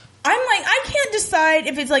 I can't decide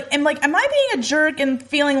if it's like, am I being a jerk and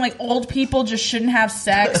feeling like old people just shouldn't have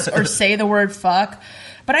sex or say the word fuck?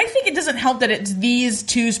 But I think it doesn't help that it's these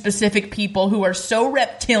two specific people who are so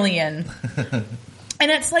reptilian. And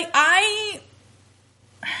it's like, I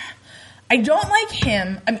don't like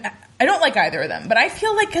him. I don't like either of them. But I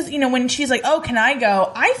feel like, because, when she's like, oh, can I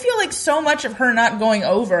go? I feel like so much of her not going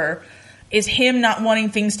over is him not wanting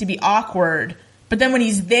things to be awkward. But then when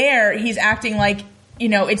he's there, he's acting like,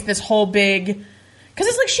 it's this whole big... Because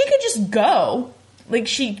it's like, she could just go. Like,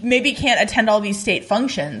 she maybe can't attend all these state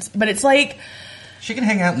functions. But it's like... She can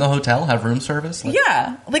hang out in the hotel, have room service.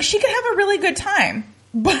 Yeah. Like, she could have a really good time.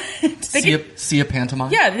 But see a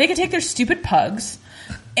pantomime? Yeah, they could take their stupid pugs.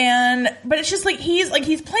 But it's just like, he's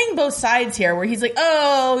playing both sides here, where he's like,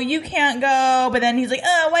 oh, you can't go. But then he's like,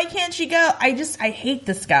 oh, why can't she go? I hate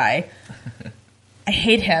this guy. I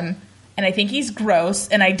hate him. And I think he's gross,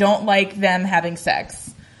 and I don't like them having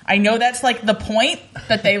sex. I know that's like the point,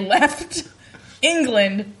 that they left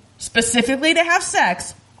England specifically to have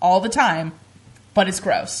sex all the time, but it's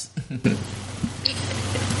gross.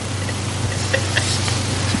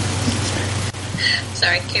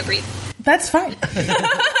 Sorry, can't breathe. That's fine.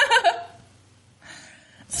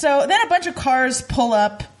 So then a bunch of cars pull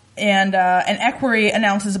up, and Equerry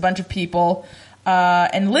announces a bunch of people.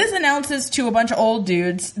 And Liz announces to a bunch of old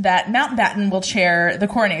dudes that Mountbatten will chair the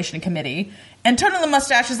coronation committee. And Tony the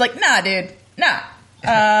Mustache is like, nah, dude, nah.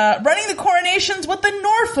 Running the coronation's what the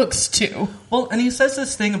Norfolks do. Well, and he says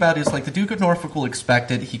this thing about, he's like, the Duke of Norfolk will expect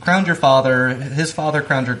it. He crowned your father. His father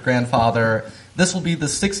crowned your grandfather. This will be the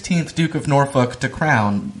 16th Duke of Norfolk to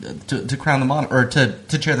crown the monarch, or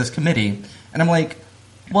to chair this committee. And I'm like,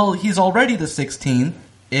 well, he's already the 16th.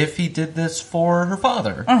 If he did this for her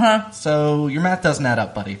father. Uh-huh. So your math doesn't add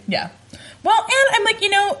up, buddy. Yeah. Well, and I'm like,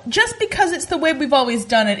 just because it's the way we've always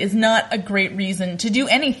done it is not a great reason to do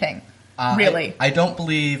anything, really. I don't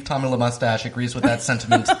believe Tommy LaMustache agrees with that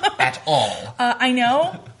sentiment at all. I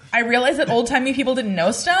know. I realize that old-timey people didn't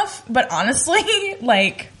know stuff, but honestly,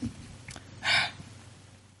 like,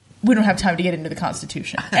 we don't have time to get into the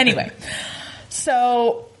Constitution. Anyway,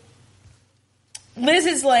 so Liz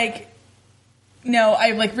is like, no, I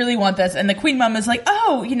really want this. And the Queen Mum is like,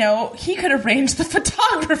 oh, he could arrange the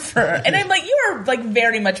photographer. And I'm like, you are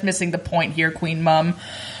very much missing the point here, Queen Mum.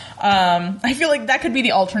 I feel like that could be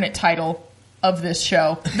the alternate title of this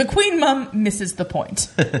show. The Queen Mum misses the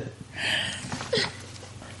point.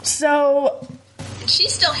 So... She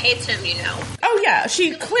still hates him, Oh, yeah.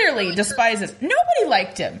 She clearly despises... Nobody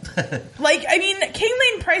liked him. King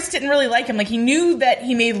Lane Price didn't really like him. Like, he knew that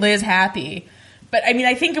he made Liz happy. But,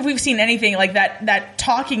 I think if we've seen anything like that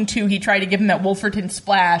talking to he tried to give him at Wolferton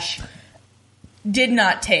Splash did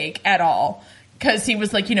not take at all. Because he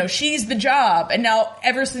was like, she's the job. And now,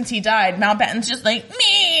 ever since he died, Mountbatten's just like,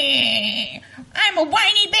 me, I'm a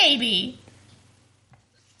whiny baby.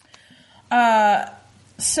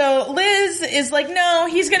 So Liz is like, no,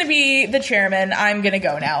 he's going to be the chairman. I'm going to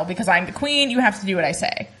go now because I'm the queen. You have to do what I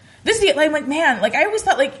say. I'm like, man, I always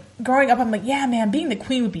thought, growing up, I'm like, yeah, man, being the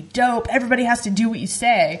queen would be dope. Everybody has to do what you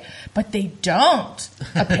say. But they don't,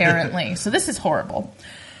 apparently. So this is horrible.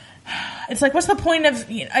 It's like, what's the point of,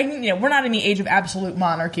 we're not in the age of absolute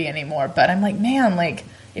monarchy anymore. But I'm like, man,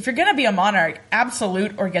 if you're going to be a monarch,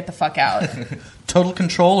 absolute or get the fuck out. Total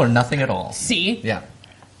control or nothing at all. See? Yeah.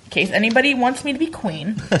 In case anybody wants me to be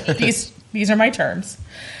queen, these are my terms.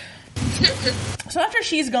 So after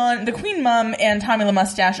she's gone, the Queen Mum and Tommy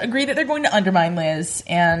LaMustache agree that they're going to undermine Liz,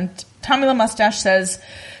 and Tommy LaMustache says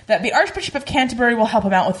that the Archbishop of Canterbury will help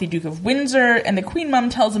him out with the Duke of Windsor, and the Queen Mum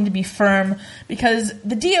tells him to be firm because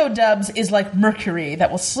the D.O. Dubs is like mercury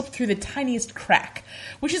that will slip through the tiniest crack,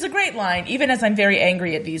 which is a great line, even as I'm very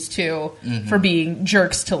angry at these two for being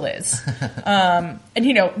jerks to Liz. And,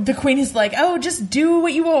 the Queen is like, oh, just do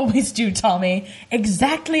what you always do, Tommy,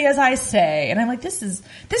 exactly as I say. And I'm like, this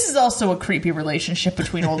is also a creepy relationship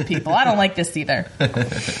between old people. I don't like this either.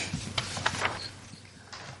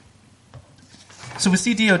 So we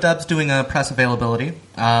see D.O. Dubs doing a press availability,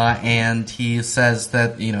 and he says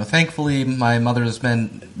that, thankfully my mother has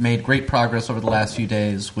made great progress over the last few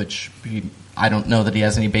days, which I don't know that he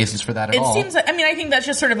has any basis for that at all. It seems like, I think that's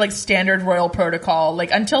just sort of standard royal protocol.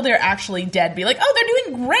 Until they're actually dead, be like, oh, they're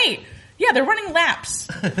doing great. Yeah, they're running laps.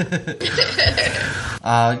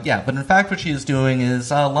 But in fact what she is doing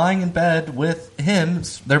is lying in bed with him.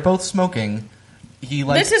 They're both smoking.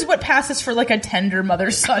 This is what passes for, like, a tender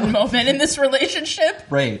mother-son moment in this relationship.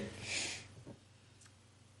 Right.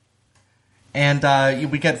 And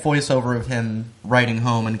we get voiceover of him writing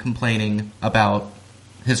home and complaining about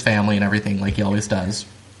his family and everything, like he always does.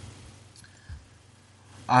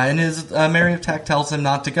 And his Mary of Tech tells him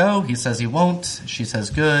not to go. He says he won't. She says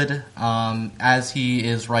good. As he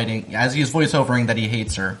is voiceovering that he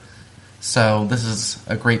hates her. So this is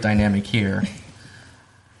a great dynamic here.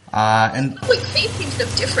 And public face seems so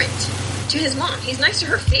different to his mom. He's nice to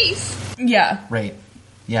her face. Yeah. Right.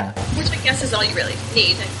 Yeah. Which I guess is all you really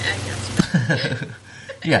need, I guess.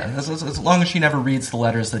 Yeah, as long as she never reads the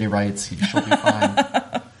letters that he writes, she'll be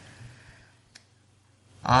fine.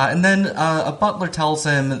 And then a butler tells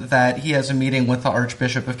him that he has a meeting with the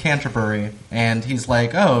Archbishop of Canterbury, and he's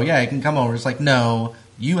like, oh, yeah, he can come over. He's like, no,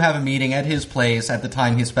 you have a meeting at his place at the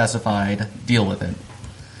time he specified. Deal with it.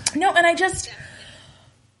 No, and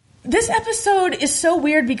this episode is so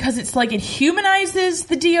weird because it's like it humanizes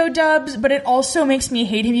the D.O.Dubs, but it also makes me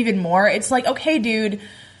hate him even more. It's like, okay, dude,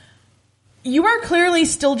 you are clearly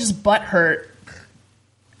still just butthurt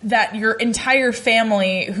that your entire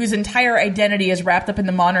family, whose entire identity is wrapped up in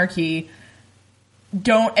the monarchy,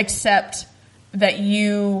 don't accept that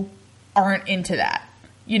you aren't into that,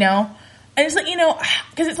 you know? And it's like, you know,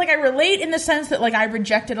 because it's like I relate in the sense that, like, I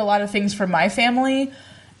rejected a lot of things from my family.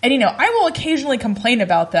 And, you know, I will occasionally complain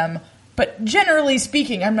about them, but generally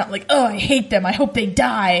speaking, I'm not like, oh, I hate them, I hope they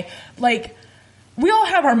die. Like, we all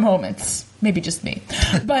have our moments. Maybe just me.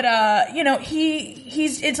 But, you know,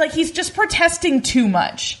 it's like he's just protesting too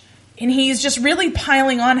much. And he's just really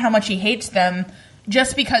piling on how much he hates them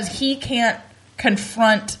just because he can't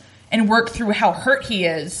confront and work through how hurt he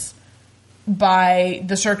is by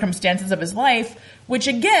the circumstances of his life, which,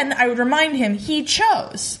 again, I would remind him, he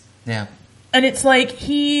chose. Yeah. And it's like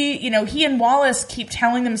he and Wallace keep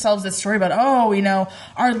telling themselves this story about, oh, you know,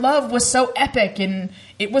 our love was so epic and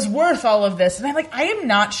it was worth all of this. And I'm like, I am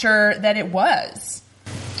not sure that it was.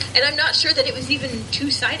 And I'm not sure that it was even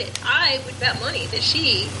two-sided. I would bet money that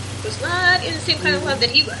she was not in the same kind of love that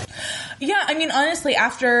he was. Yeah, I mean, honestly,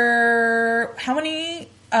 after how many?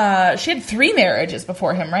 She had 3 marriages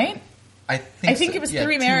before him, right? I think it was yeah,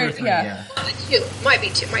 3 marriages. Yeah. 2. Might be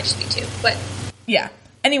 2. Might just be 2. But yeah.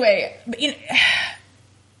 Anyway, but, you know,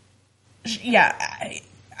 yeah,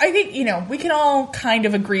 I think, you know, we can all kind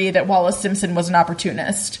of agree that Wallace Simpson was an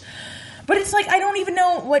opportunist. But it's like, I don't even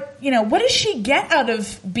know what does she get out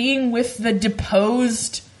of being with the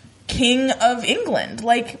deposed King of England?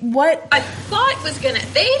 Like, what? they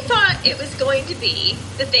thought it was going to be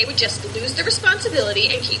that they would just lose the responsibility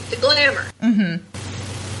and keep the glamour. Mm-hmm.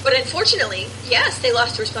 But unfortunately, yes, they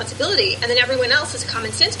lost the responsibility, and then everyone else's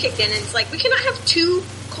common sense kicked in, and it's like, we cannot have 2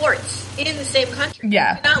 courts in the same country.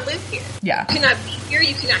 Yeah. You cannot live here. Yeah. You cannot be here,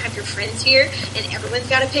 you cannot have your friends here, and everyone's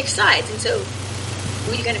got to pick sides, and so,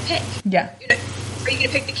 who are you going to pick? Yeah. Are you going to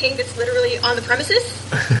pick the king that's literally on the premises?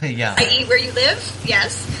 Yeah. I.e., where you live?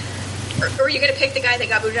 Yes. Or are you going to pick the guy that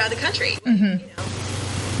got booted out of the country? Mm-hmm. You know?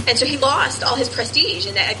 And so he lost all his prestige,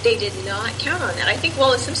 and they did not count on that. I think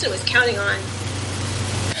Wallace Simpson was counting on...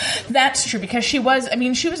 That's true, because she was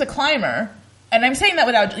a climber, and I'm saying that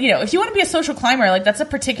without, you know, if you want to be a social climber, like, that's a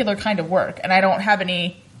particular kind of work, and I don't have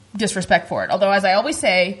any disrespect for it. Although, as I always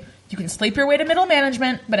say, you can sleep your way to middle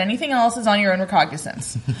management, but anything else is on your own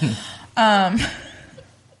recognizance. That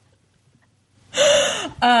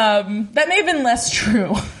may have been less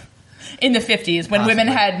true in the 50s when women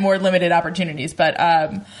had more limited opportunities, but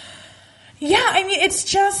yeah, I mean, it's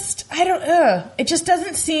just, it just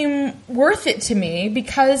doesn't seem worth it to me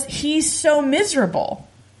because he's so miserable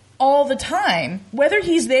all the time, whether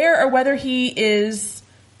he's there or whether he is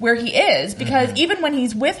where he is, because even when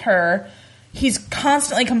he's with her, he's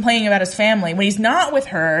constantly complaining about his family. When he's not with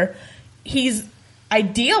her, he's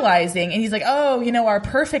idealizing, and he's like, oh, you know, our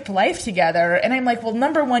perfect life together. And I'm like, well,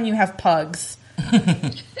 number one, you have pugs.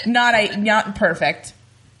 Not perfect.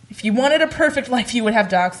 If you wanted a perfect life, you would have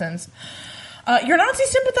dachshunds. You're Nazi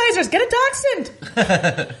sympathizers. Get a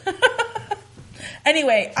dachshund.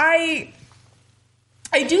 Anyway, I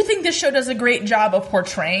do think this show does a great job of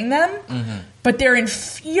portraying them, but they're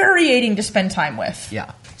infuriating to spend time with.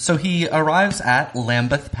 Yeah. So he arrives at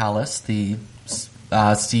Lambeth Palace, the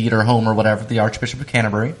seat or home or whatever, the Archbishop of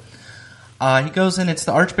Canterbury. He goes in, it's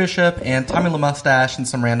the Archbishop and Tommy LaMustache and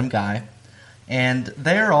some random guy. And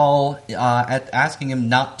they're all asking him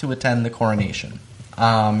not to attend the coronation.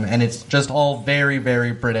 And it's just all very,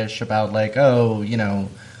 very British about, like, oh, you know,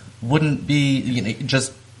 wouldn't be, you know,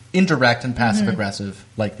 just indirect and passive-aggressive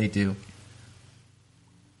like they do.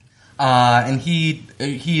 And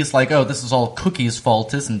he's like, oh, this is all Cookie's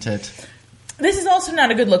fault, isn't it? this is also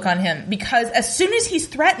not a good look on him, because as soon as he's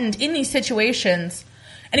threatened in these situations,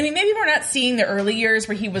 and I mean, maybe we're not seeing the early years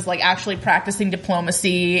where he was, like, actually practicing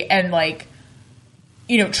diplomacy and, like,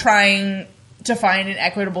 you know, trying to find an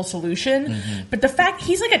equitable solution. But the fact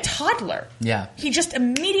he's like a toddler. Yeah. He just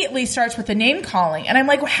immediately starts with the name calling. And I'm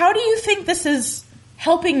like, well, how do you think this is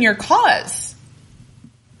helping your cause?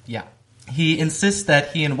 Yeah. He insists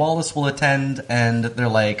that he and Wallace will attend, and they're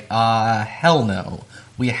like, hell no.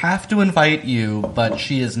 We have to invite you, but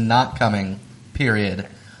she is not coming. Period.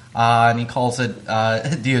 And he calls it,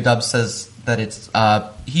 Diodub says that it's,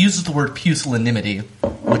 he uses the word pusillanimity,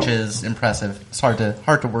 which is impressive. It's hard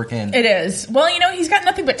to work in. It is. Well, you know, he's got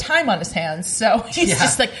nothing but time on his hands, so he's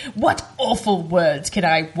just like, what awful words can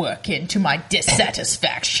I work in to my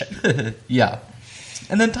dissatisfaction? Yeah.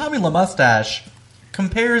 And then Tommy LaMustache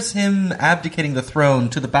compares him abdicating the throne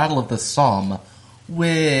to the Battle of the Somme,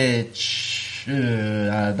 which...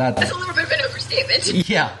 that's a little bit of an overstatement.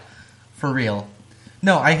 Yeah, for real.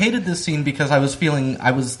 No, I hated this scene because I was feeling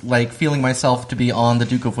myself to be on the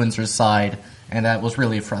Duke of Windsor's side, and that was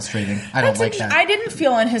really frustrating. I don't like that. I didn't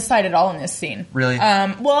feel on his side at all in this scene. Really?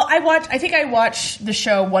 Well, I think I watched the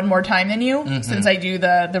show one more time than you, since I do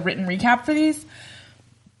the written recap for these.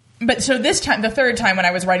 But so this time, the third time when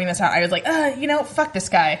I was writing this out, I was like, you know, fuck this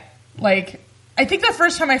guy. Like, I think the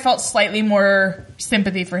first time I felt slightly more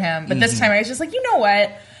sympathy for him, but this time I was just like, you know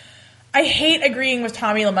what? I hate agreeing with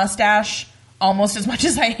Tommy LaMustache almost as much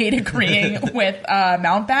as I hate agreeing with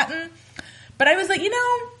Mountbatten. But I was like, you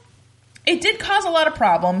know, it did cause a lot of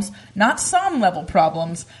problems, not Somme-level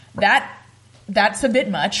problems. That's a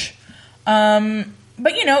bit much. But,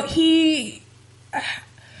 you know,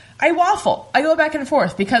 I waffle. I go back and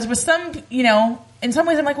forth because with some, you know, in some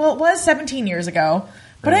ways I'm like, well, it was 17 years ago.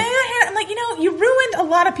 But I'm like, you know, you ruined a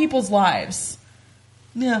lot of people's lives.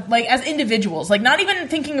 Yeah. Like, as individuals. Like, not even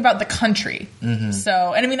thinking about the country.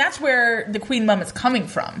 So, and I mean, that's where the Queen Mum is coming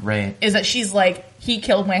from. Right. Is that she's like, he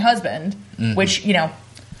killed my husband. Which, you know,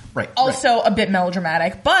 also a bit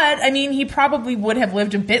melodramatic. But, I mean, he probably would have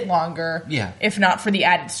lived a bit longer. Yeah. If not for the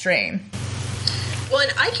added strain. Well,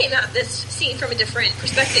 and I came at this scene from a different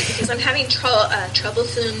perspective because I'm having a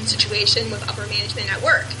troublesome situation with upper management at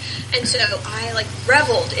work. And so I, like,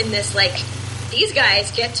 reveled in this, like, these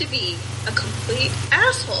guys get to be a complete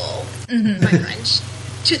asshole, my French,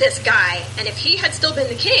 to this guy. And if he had still been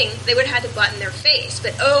the king, they would have had to butt in their face.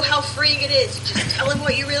 But oh, how freeing it is. Just tell him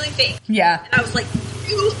what you really think. Yeah. And I was like,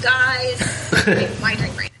 you guys, make my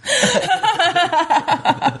drink right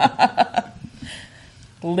now.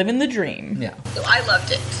 Living the dream. Yeah. So I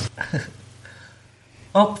loved it.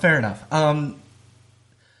 Oh, fair enough.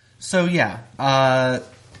 So yeah,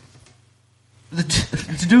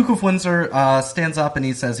 the Duke of Windsor stands up and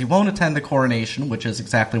he says he won't attend the coronation, which is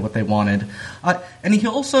exactly what they wanted. And he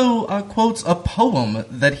also quotes a poem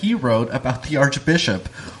that he wrote about the Archbishop,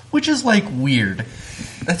 which is, like, weird.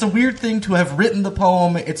 That's a weird thing to have written the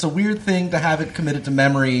poem, it's a weird thing to have it committed to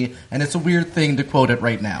memory, and it's a weird thing to quote it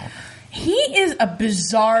right now. He is a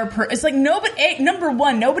bizarre person. It's like, number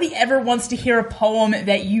one, nobody ever wants to hear a poem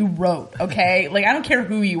that you wrote, okay? Like, I don't care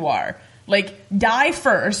who you are. Like, die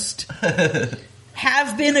first,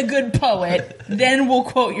 have been a good poet, then we'll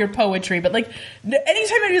quote your poetry. But, like,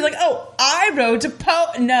 anytime anybody's like, oh, I wrote a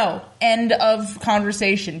poem. No. End of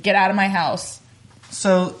conversation. Get out of my house.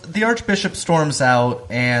 So the Archbishop storms out,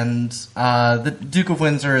 and the Duke of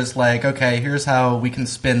Windsor is like, okay, here's how we can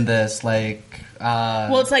spin this, like...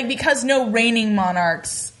 well, it's like, because no reigning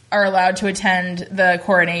monarchs are allowed to attend the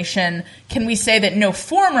coronation, can we say that no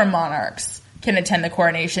former monarchs can attend the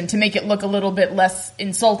coronation to make it look a little bit less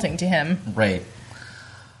insulting to him? Right.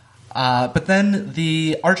 But then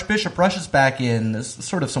the Archbishop rushes back in. There's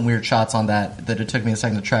sort of some weird shots on that it took me a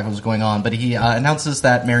second to track what was going on, but he announces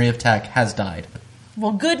that Mary of Teck has died.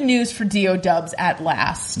 Well, good news for Diodubs at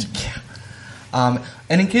last. Yeah.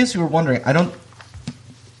 And in case you were wondering, I don't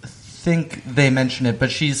think they mention it, but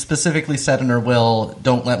she specifically said in her will,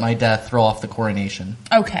 don't let my death throw off the coronation.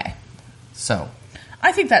 Okay. So.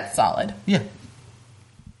 I think that's solid. Yeah.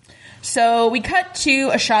 So we cut to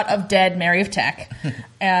a shot of dead Mary of Teck,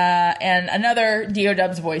 and another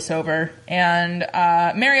Diodubs voiceover, and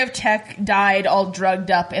Mary of Teck died all drugged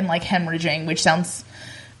up and, like, hemorrhaging, which sounds,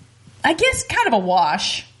 I guess, kind of a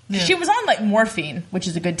wash. Yeah. She was on, like, morphine, which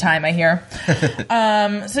is a good time, I hear.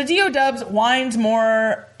 So Diodubs whines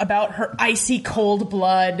more about her icy cold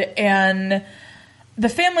blood, and the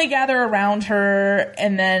family gather around her,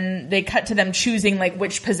 and then they cut to them choosing, like,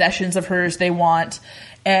 which possessions of hers they want.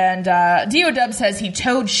 And Diodub says he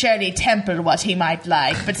told Shirley Temple what he might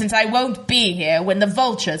like, but since I won't be here when the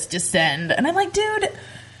vultures descend. And I'm like, dude,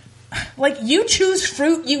 Like, you choose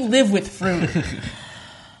fruit, you live with fruit.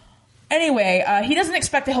 Anyway, he doesn't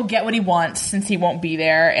expect that he'll get what he wants since he won't be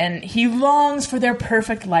there, and he longs for their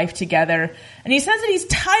perfect life together. And he says that he's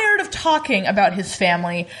tired of talking about his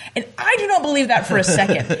family, and I do not believe that for a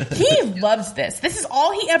second. He loves this. This is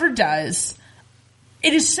all he ever does.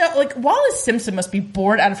 It is so, like, Wallace Simpson must be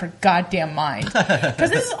bored out of her goddamn mind. Because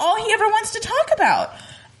this is all he ever wants to talk about.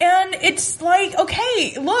 And it's like,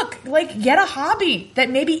 okay, look, like, get a hobby that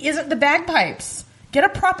maybe isn't the bagpipes. Get a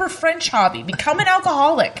proper French hobby. Become an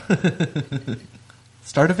alcoholic.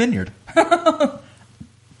 Start a vineyard.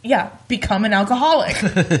 Yeah, become an alcoholic.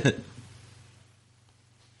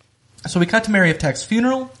 So we cut to Mary of Teck's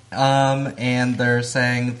funeral, and they're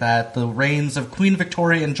saying that the reigns of Queen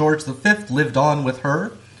Victoria and George V lived on with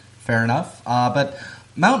her. Fair enough. But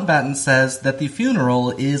Mountbatten says that the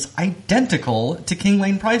funeral is identical to King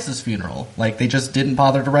Lane Price's funeral. Like, they just didn't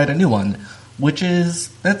bother to write a new one. Which is,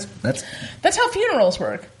 that's how funerals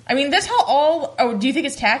work. I mean, that's how all... Oh, do you think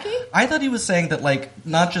it's tacky? I thought he was saying that, like,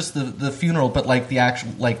 not just the funeral, but, like, the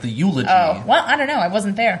actual, like, the eulogy. Oh, well, I don't know. I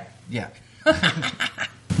wasn't there. Yeah.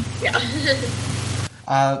 Yeah.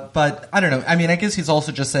 But, I don't know. I mean, I guess he's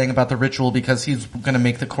also just saying about the ritual because he's going to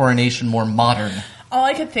make the coronation more modern. All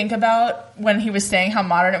I could think about when he was saying how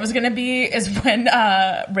modern it was going to be is when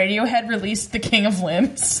Radiohead released The King of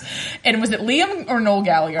Limbs. And was it Liam or Noel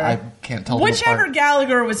Gallagher? I can't tell. Whichever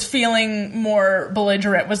Gallagher was feeling more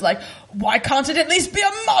belligerent was like, why can't it at least be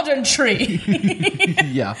a modern tree?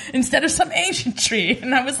 Yeah. Instead of some ancient tree.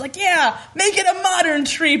 And I was like, yeah, make it a modern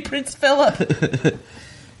tree, Prince Philip.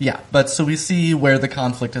 Yeah, but so we see where the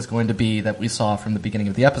conflict is going to be that we saw from the beginning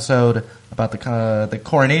of the episode about the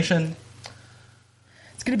coronation.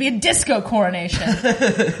 It's going to be a disco coronation.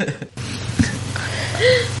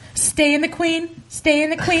 Stay in the queen. Stay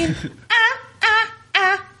in the queen.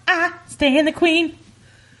 Stay in the queen.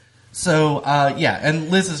 So, yeah,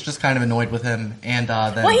 and Liz is just kind of annoyed with him, and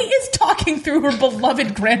then... Well, he is talking through her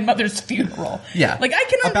beloved grandmother's funeral. Yeah. Like, I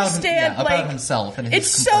can understand, about himself and his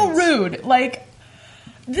it's complaints. so rude. Like,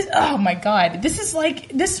 this, oh my God.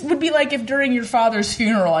 This would be like if during your father's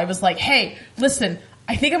funeral I was like, hey, listen...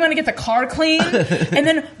 I think I'm going to get the car clean. And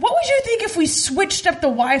then what would you think if we switched up the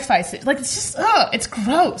Wi-Fi? Like, it's just, it's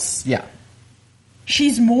gross. Yeah.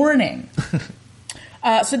 She's mourning.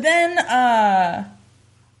 So then,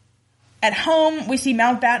 at home, we see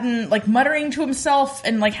Mountbatten, like, muttering to himself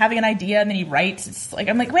and, like, having an idea, and then he writes. It's like,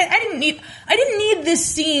 I'm like, wait, I didn't need this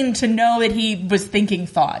scene to know that he was thinking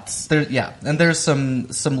thoughts. And there's some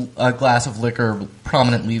glass of liquor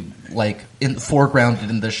prominently, like, foregrounded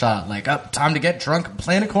in the shot. Like, time to get drunk and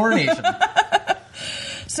plan a coronation.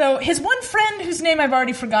 So his one friend, whose name I've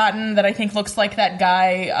already forgotten, that I think looks like that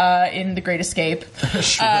guy in The Great Escape,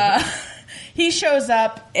 Sure. He shows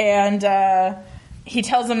up and he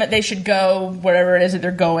tells them that they should go wherever it is that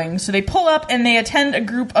they're going. So they pull up and they attend a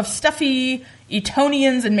group of stuffy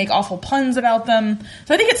Etonians and make awful puns about them.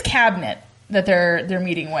 So I think it's Cabinet that they're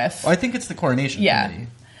meeting with. Well, I think it's the coronation committee.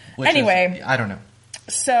 Anyway. I don't know.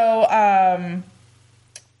 So,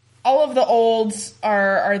 all of the olds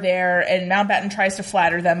are there, and Mountbatten tries to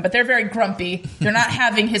flatter them, but they're very grumpy. They're not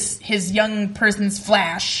having his young person's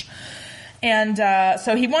flash. And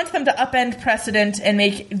so he wants them to upend precedent and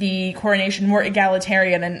make the coronation more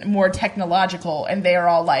egalitarian and more technological, and they are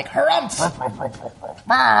all like, harumph!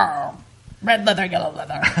 Red leather, yellow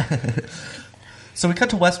leather. So we cut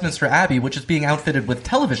to Westminster Abbey, which is being outfitted with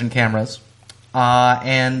television cameras.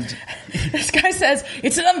 And this guy says,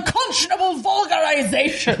 it's an unconscionable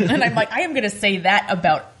vulgarization. And I'm like, I am going to say that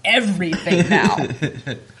about everything now.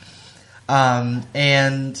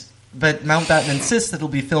 But Mountbatten insists that it'll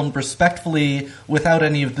be filmed respectfully without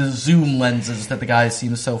any of the zoom lenses that the guy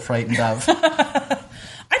seems so frightened of. I thought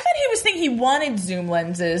he was thinking he wanted zoom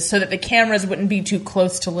lenses so that the cameras wouldn't be too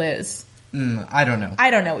close to Liz. I don't know.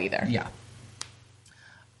 I don't know either. Yeah.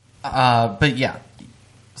 But yeah.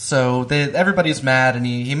 So everybody's mad, and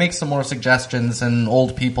he makes some more suggestions, and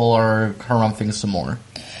old people are harumphing some more.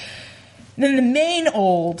 Then the main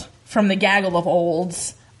old from the gaggle of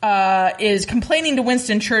olds is complaining to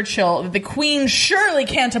Winston Churchill that the Queen surely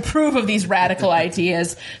can't approve of these radical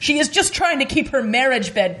ideas. She is just trying to keep her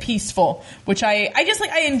marriage bed peaceful, which I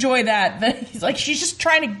enjoy that. That he's like, she's just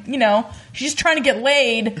trying to, she's just trying to get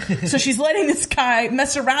laid, so she's letting this guy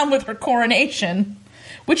mess around with her coronation.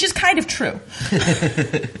 Which is kind of true.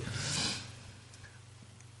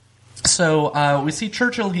 So we see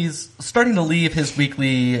Churchill, he's starting to leave his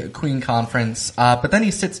weekly Queen conference, but then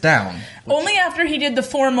he sits down. Only after he did the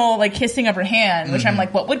formal, kissing of her hand, which I'm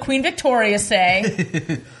like, what would Queen Victoria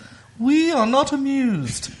say? We are not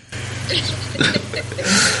amused.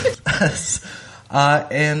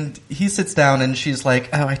 And he sits down, and she's like,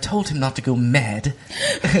 "Oh, I told him not to go mad."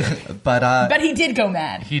 But he did go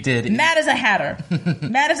mad. He did. Mad as a hatter.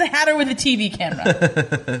 Mad as a hatter with a TV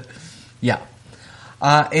camera. Yeah.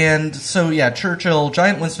 And so,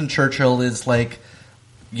 Giant Winston Churchill is like,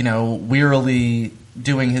 wearily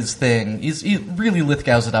doing his thing. He really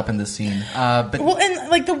Lithgows it up in this scene. And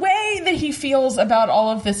the way that he feels about all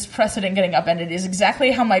of this precedent getting upended is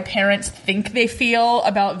exactly how my parents think they feel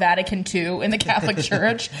about Vatican II in the Catholic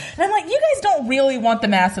Church. And I'm like, you guys don't really want the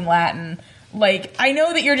Mass in Latin. Like, I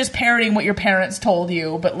know that you're just parroting what your parents told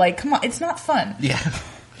you, but, like, come on, it's not fun. Yeah.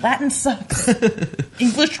 Latin sucks.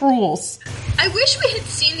 English rules. I wish we had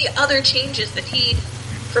seen the other changes that he'd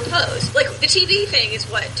proposed. Like, the TV thing is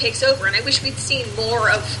what takes over, and I wish we'd seen more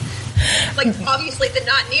of, like, obviously the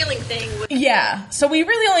not kneeling thing. Yeah, so we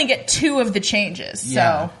really only get 2 of the changes,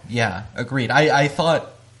 so. Yeah, agreed. I thought,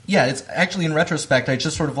 it's actually, in retrospect, I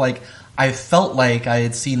just sort of, like, I felt like I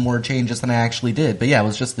had seen more changes than I actually did, but it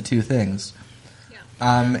was just the 2 things. Yeah.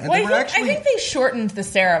 I think they shortened the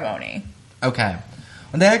ceremony. Okay.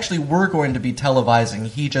 And they actually were going to be televising.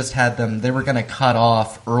 He just had them. They were going to cut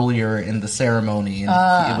off earlier in the ceremony,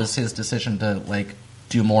 and it was his decision to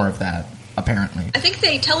do more of that. Apparently, I think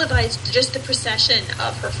they televised just the procession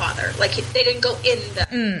of her father. Like they didn't go in the.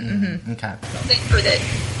 Mm-hmm. Okay.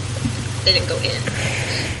 They didn't go in.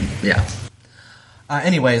 Yeah.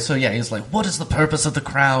 Anyway, so he's like, "What is the purpose of the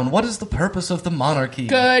crown? What is the purpose of the monarchy?"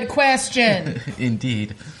 Good question.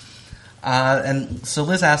 Indeed. And so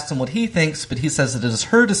Liz asks him what he thinks, but he says that it is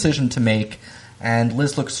her decision to make, and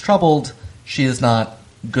Liz looks troubled. She is not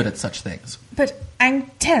good at such things. But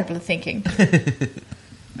I'm terrible at thinking.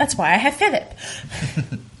 That's why I have Philip.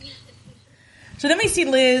 So then we see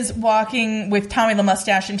Liz walking with Tommy the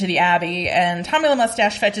Mustache into the Abbey, and Tommy the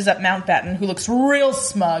Mustache fetches up Mountbatten, who looks real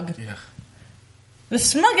smug. Yeah. The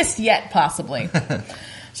smuggest yet, possibly.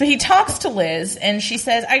 So he talks to Liz, and she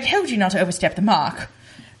says, "I told you not to overstep the mark."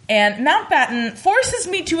 And Mountbatten forces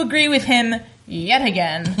me to agree with him yet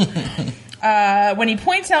again when he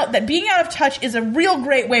points out that being out of touch is a real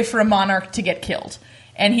great way for a monarch to get killed.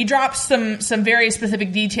 And he drops some very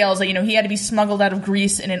specific details that, he had to be smuggled out of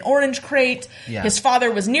Greece in an orange crate. Yeah. His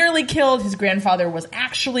father was nearly killed. His grandfather was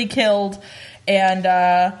actually killed. And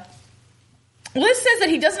Liz says that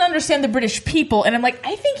he doesn't understand the British people, and I'm like,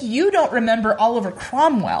 I think you don't remember Oliver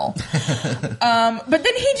Cromwell. But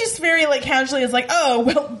then he just very casually is like, "Oh,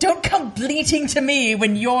 well, don't come bleating to me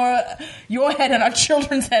when your head and our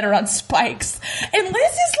children's head are on spikes." And Liz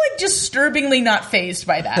is disturbingly not fazed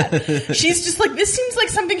by that. She's just like, this seems like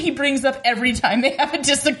something he brings up every time they have a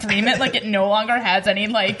disagreement. Like it no longer has any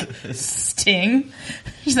sting.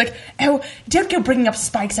 She's like, "Oh, don't go bringing up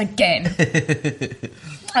spikes again."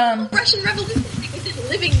 Russian Revolution is a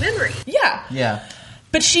living memory. Yeah. Yeah.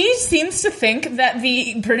 But she seems to think that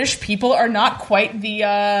the British people are not quite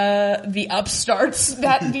the upstarts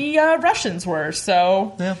that the Russians were.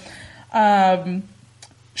 So,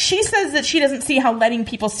 she says that she doesn't see how letting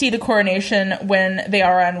people see the coronation when they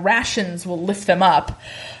are on rations will lift them up.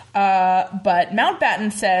 But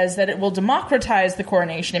Mountbatten says that it will democratize the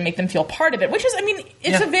coronation and make them feel part of it, which is,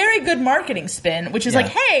 it's a very good marketing spin, which is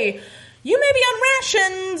hey, you may be on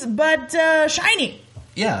rations, but shiny.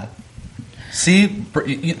 Yeah. See,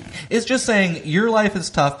 it's just saying your life is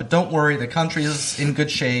tough, but don't worry, the country is in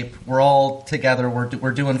good shape. We're all together.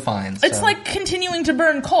 We're doing fine. So. It's like continuing to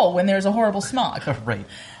burn coal when there's a horrible smog. Right.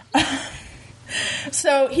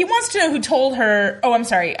 So he wants to know who told her. Oh, I'm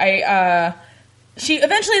sorry. She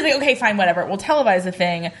eventually is like, okay, fine, whatever. We'll televise the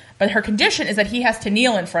thing, but her condition is that he has to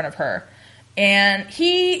kneel in front of her. And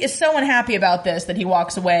he is so unhappy about this that he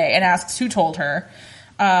walks away and asks who told her.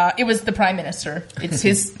 It was the Prime Minister. It's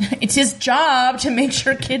his job to make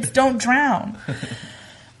sure kids don't drown.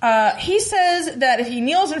 He says that if he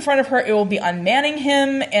kneels in front of her, it will be unmanning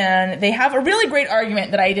him, and they have a really great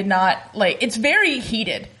argument that I did not like. It's very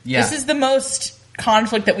heated. Yeah. This is the most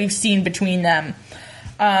conflict that we've seen between them.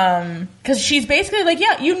 Because she's basically like,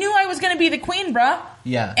 yeah, you knew I was going to be the queen, bruh.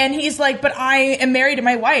 Yeah. And he's like, but I am married to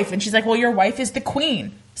my wife. And she's like, well, your wife is the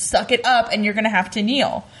queen. Suck it up, and you're going to have to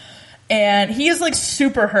kneel. And he is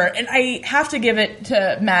super hurt. And I have to give it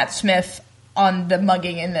to Matt Smith on the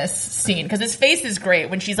mugging in this scene, because his face is great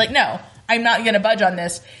when she's like, no, I'm not going to budge on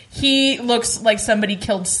this. He looks like somebody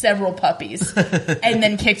killed several puppies and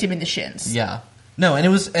then kicked him in the shins. Yeah. No,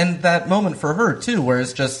 and that moment for her too, where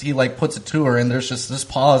it's just, he puts it to her, and there's just this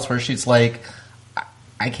pause where she's like,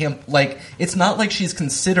 I can't, it's not like she's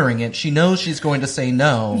considering it. She knows she's going to say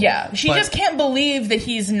no. Yeah. She just can't believe that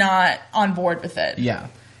he's not on board with it. Yeah.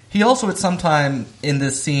 He also, at some time in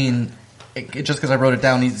this scene, just because I wrote it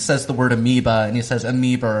down, he says the word amoeba, and he says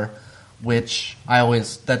amoeba, which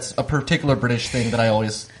that's a particular British thing that I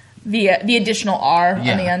always... The additional R on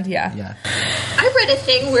the end, yeah. Yeah. I read a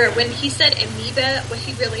thing where when he said amoeba, what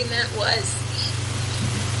he really meant was,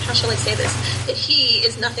 how shall I say this, that he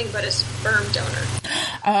is nothing but a sperm donor.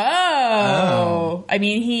 Oh. I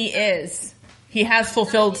mean, he is. He has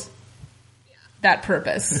fulfilled that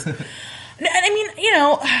purpose. And I mean,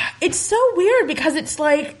 it's so weird because it's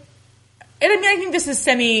like, and I mean, I think this is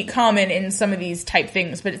semi-common in some of these type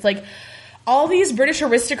things, but it's like all these British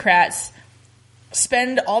aristocrats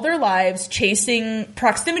spend all their lives chasing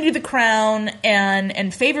proximity to the crown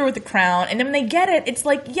and favor with the crown, and then when they get it, it's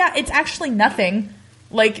like, yeah, it's actually nothing.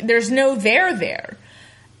 Like, there's no there.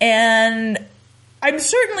 And I'm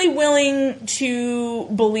certainly willing to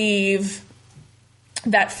believe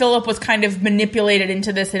that Philip was kind of manipulated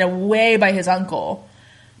into this in a way by his uncle.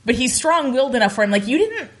 But he's strong-willed enough for him. Like,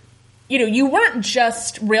 you weren't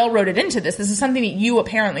just railroaded into this. This is something that you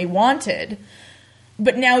apparently wanted.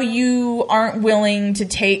 But now you aren't willing to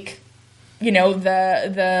take,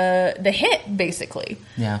 the hit, basically.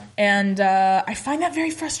 Yeah. And I find that very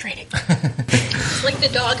frustrating. It's like the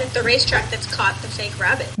dog at the racetrack that's caught the fake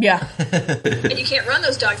rabbit. Yeah. And you can't run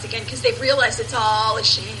those dogs again because they've realized it's all a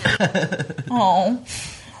sham. Oh.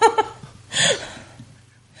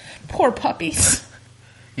 Poor puppies.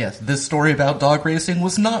 Yes, this story about dog racing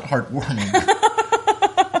was not heartwarming.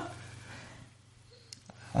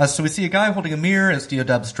 So we see a guy holding a mirror as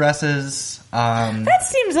Deodubs dresses. That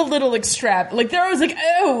seems a little extravagant. Like, they're always like,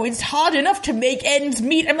 oh, it's hard enough to make ends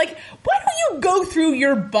meet. I'm like, why don't you go through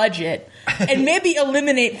your budget and maybe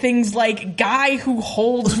eliminate things like guy who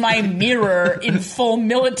holds my mirror in full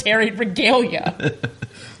military regalia?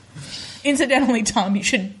 Incidentally, Tom, you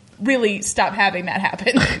should really stop having that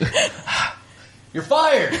happen. You're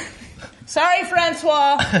fired! Sorry,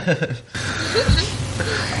 Francois!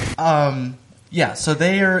 Yeah, so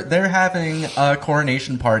they're having a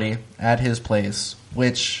coronation party at his place,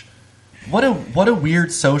 which what a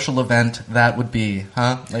weird social event that would be,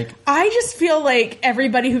 huh? Like, I just feel like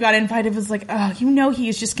everybody who got invited was like, oh, he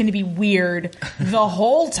is just going to be weird the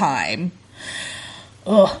whole time.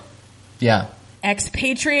 Ugh. Yeah.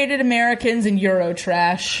 Expatriated Americans and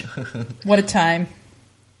Eurotrash. What a time.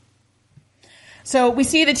 So we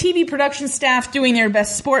see the TV production staff doing their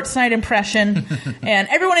best Sports Night impression, and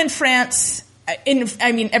everyone in France...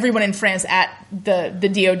 everyone in France at the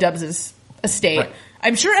Deodubs' estate. Right.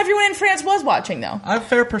 I'm sure everyone in France was watching, though. A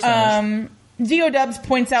fair percentage. Deodubs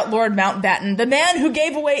points out Lord Mountbatten, the man who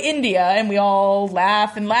gave away India, and we all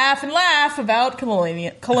laugh and laugh and laugh about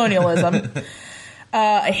colonialism.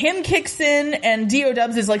 A hymn kicks in, and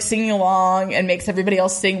Deodubs is, like, singing along and makes everybody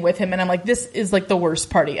else sing with him, and I'm like, this is, like, the worst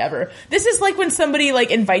party ever. This is like when somebody,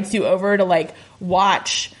 like, invites you over to, like,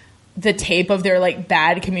 watch the tape of their, like,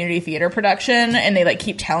 bad community theater production, and they, like,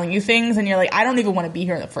 keep telling you things, and you're like, I don't even want to be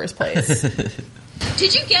here in the first place.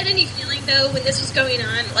 Did you get any feeling, though, when this was going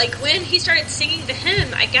on? Like, when he started singing the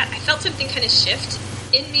hymn, I felt something kind of shift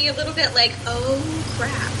in me a little bit, like, oh,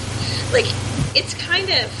 crap. Like, it's kind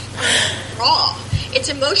of raw. It's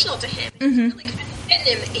emotional to him. It's really kind of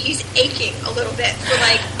hitting him. He's aching a little bit for,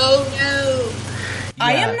 like, oh, no. Yeah.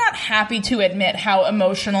 I am not happy to admit how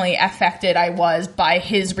emotionally affected I was by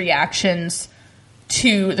his reactions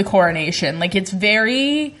to the coronation. Like, it's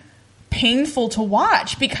very painful to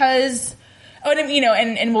watch because,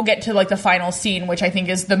 and we'll get to, like, the final scene, which I think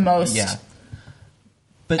is the most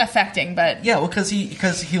affecting. But yeah, well,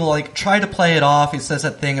 because he'll, like, try to play it off. He says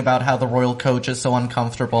that thing about how the royal coach is so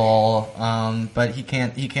uncomfortable, but he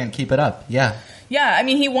can't keep it up. Yeah. Yeah, I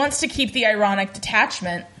mean, he wants to keep the ironic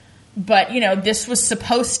detachment. But, this was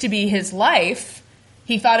supposed to be his life.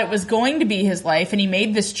 He thought it was going to be his life, and he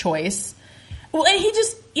made this choice. Well, and he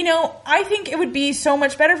just, I think it would be so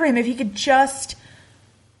much better for him if he could just,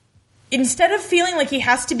 instead of feeling like he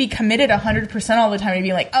has to be committed 100% all the time and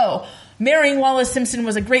being like, oh, marrying Wallace Simpson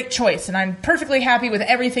was a great choice, and I'm perfectly happy with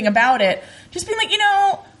everything about it. Just being like,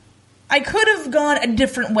 I could have gone a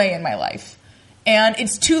different way in my life. And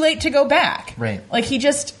it's too late to go back. Right. Like, he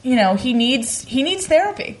just, he needs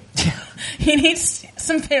therapy. He needs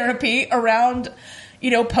some therapy around,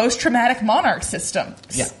 post-traumatic monarch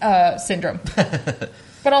syndrome.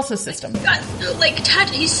 But also system.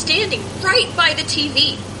 He's standing right by the TV.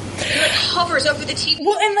 He, like, hovers over the TV.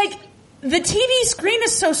 Well, and, like, the TV screen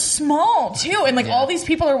is so small, too. And, like, all these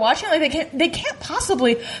people are watching. Like, they can't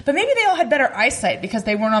possibly. But maybe they all had better eyesight because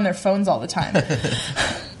they weren't on their phones all the time.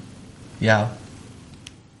 Yeah.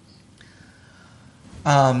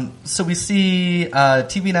 So we see a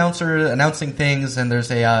TV announcer announcing things, and there's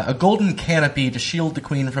a golden canopy to shield the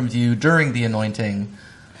queen from view during the anointing.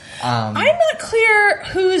 I'm not clear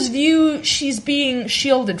whose view she's being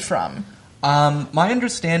shielded from. My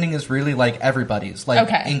understanding is really like everybody's, like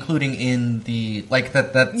Okay. including in the like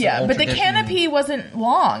that. Yeah, but the canopy wasn't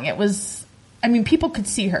long. It was, I mean, people could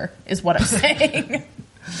see her, is what I'm saying.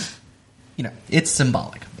 You know, it's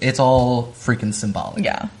symbolic. It's all freaking symbolic.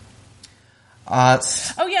 Yeah.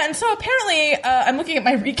 Oh yeah, and so apparently, I'm looking at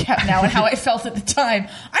my recap now and how I felt at the time.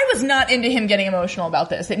 I was not into him getting emotional about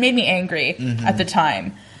this. It made me angry at the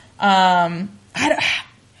time.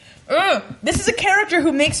 This is a character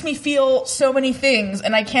who makes me feel so many things,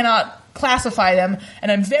 and I cannot classify them, and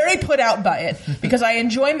I'm very put out by it, because I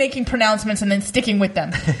enjoy making pronouncements and then sticking with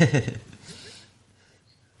them.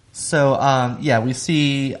 So, we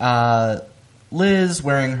see Liz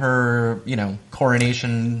wearing her,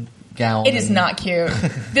 coronation gown. It is not cute.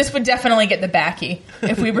 This would definitely get the backy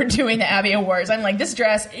if we were doing the Abbey Awards. I'm like, this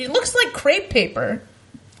dress, it looks like crepe paper.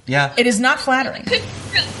 Yeah. It is not flattering.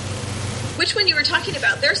 Which one you were talking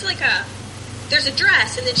about? There's a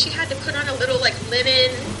dress, and then she had to put on a little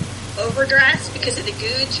linen overdress because of the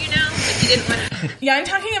goods, you didn't want to. Yeah, I'm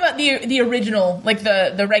talking about the original, like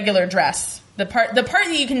the regular dress, the part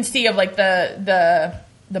that you can see of like the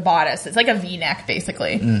bodice. It's like a V-neck,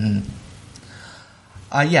 basically. Mm-hmm.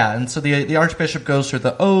 And so the Archbishop goes through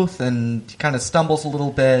the oath and kind of stumbles a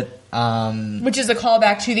little bit. Which is a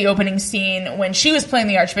callback to the opening scene when she was playing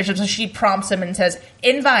the Archbishop, so she prompts him and says,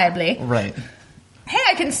 inviolably, right. Hey,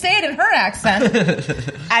 I can say it in her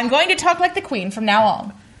accent. I'm going to talk like the Queen from now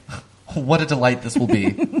on. What a delight this will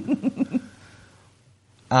be.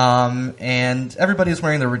 And everybody's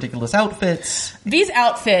wearing their ridiculous outfits. These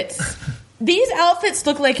outfits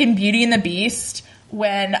look like in Beauty and the Beast,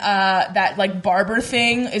 when that barber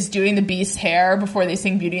thing is doing the Beast's hair before they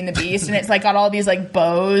sing Beauty and the Beast, and it's got all these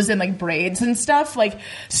bows and braids and stuff.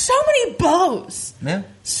 So many bows. Yeah.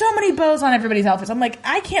 So many bows on everybody's outfits. I'm like,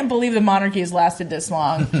 I can't believe the monarchy has lasted this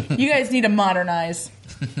long. You guys need to modernize.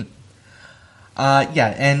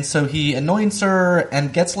 And so he anoints her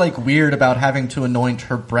and gets weird about having to anoint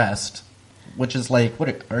her breast. Which is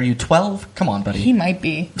what are you, 12? Come on, buddy. He might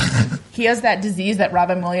be. He has that disease that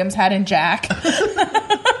Robin Williams had in Jack.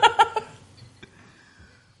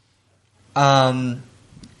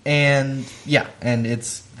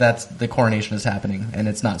 That's the coronation is happening, and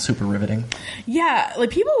it's not super riveting. Yeah,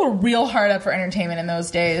 people were real hard up for entertainment in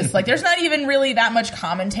those days. There's not even really that much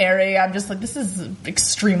commentary. I'm just this is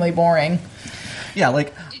extremely boring. Yeah,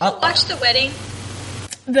 Did you watch The Wedding?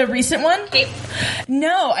 The recent one? Hey.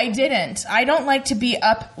 No, I didn't. I don't like to be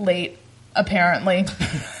up late, apparently.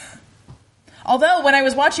 Although, when I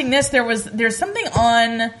was watching this, there's something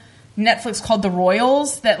on Netflix called The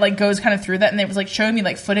Royals that goes kind of through that, and it was showing me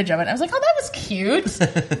footage of it. And I was like, oh, that was cute.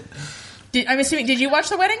 I'm assuming, did you watch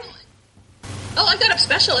The Wedding? Oh, I got up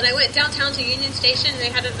special, and I went downtown to Union Station, and they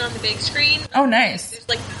had it on the big screen. Oh, nice. There's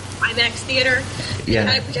the IMAX theater. They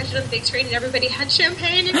had it projected on the big screen, and everybody had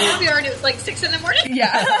champagne and caviar, and it was 6 in the morning.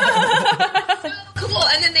 Yeah. So cool.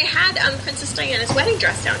 And then they had Princess Diana's wedding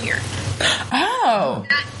dress down here. Oh.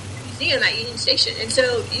 At the museum at Union Station. And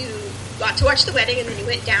so you got to watch the wedding, and then you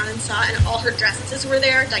went down and saw it, and all her dresses were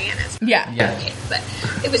there. Diana's. Yeah. Okay, but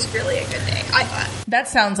it was really a good day, I thought. That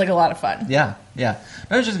sounds like a lot of fun. Yeah.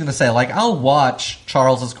 I was just going to say, I'll watch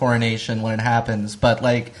Charles's coronation when it happens, but,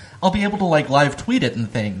 I'll be able to, live tweet it and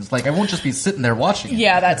things. I won't just be sitting there watching it.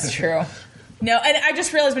 Yeah, that's true. No, and I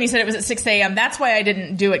just realized when you said it was at 6 a.m., that's why I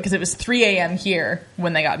didn't do it, because it was 3 a.m. here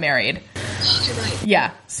when they got married. Oh, you're right.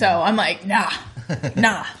 Yeah, so I'm like, nah,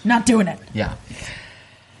 not doing it. Yeah.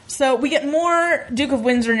 So we get more Duke of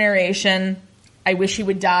Windsor narration. I wish he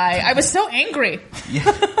would die. I was so angry.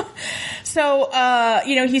 Yeah. So,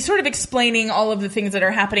 he's sort of explaining all of the things that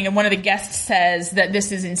are happening, and one of the guests says that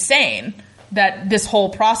this is insane, that this whole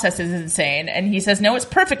process is insane. And he says, no, it's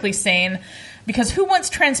perfectly sane, because who wants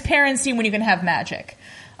transparency when you can have magic?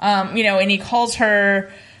 And he calls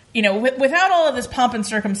her, without all of this pomp and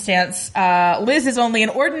circumstance, Liz is only an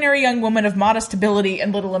ordinary young woman of modest ability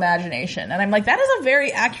and little imagination. And I'm like, that is a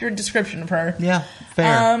very accurate description of her. Yeah,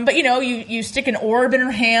 fair. But you stick an orb in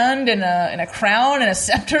her hand and a crown and a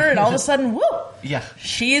scepter, and all of a sudden, woo! Yeah,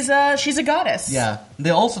 she's a goddess. Yeah.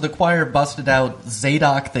 The choir busted out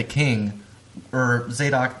Zadok the King, or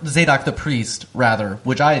Zadok the Priest, rather,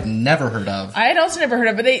 which I had never heard of. I had also never heard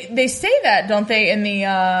of, but they say that, don't they, in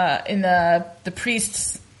the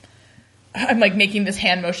priest's. I'm making this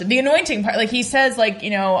hand motion. The anointing part, he says,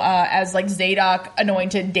 as Zadok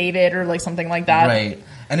anointed David or something like that. Right.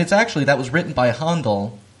 And it's actually, that was written by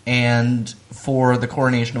Handel, and for the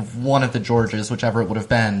coronation of one of the Georges, whichever it would have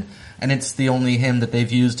been. And it's the only hymn that they've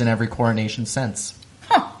used in every coronation since.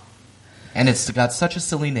 Huh. And it's got such a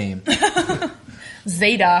silly name.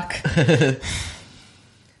 Zadok.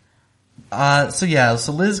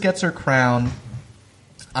 So Liz gets her crown.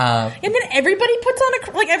 And then everybody puts on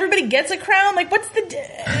everybody gets a crown. Like, what's the...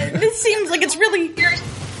 this seems like it's really...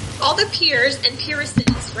 All the peers and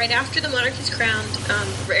peeresses, right after the monarch is crowned,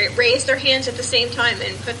 raise their hands at the same time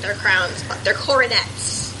and put their crowns, their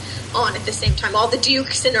coronets on at the same time. All the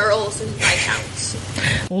dukes and earls and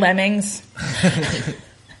viscounts. Lemmings.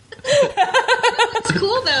 It's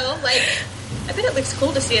cool, though. Like, I bet it looks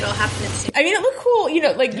cool to see it all happen at the same time. I mean, it looked cool.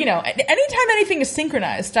 Anytime anything is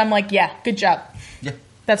synchronized, I'm like, yeah, good job. Yeah.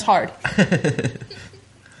 That's hard.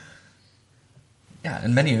 Yeah,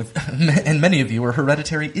 and many of you are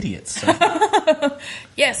hereditary idiots. So.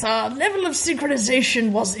 Yes, our level of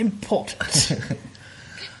synchronization was important.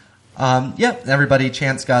 Everybody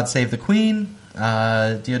chants "God Save the Queen."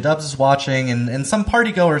 Dio Dubs is watching, and some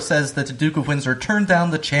partygoer says that the Duke of Windsor turned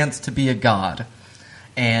down the chance to be a god.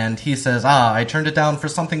 And he says, I turned it down for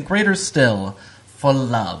something greater still, for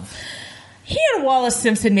love. He and Wallace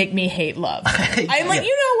Simpson make me hate love. I'm like,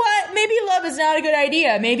 you know what? Maybe love is not a good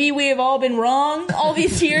idea. Maybe we have all been wrong all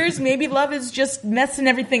these years. Maybe love is just messing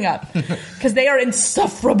everything up. Because they are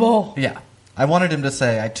insufferable. Yeah. I wanted him to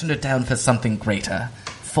say, I turned it down for something greater.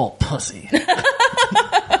 For pussy.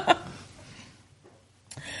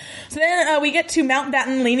 So then we get to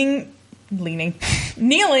Mountbatten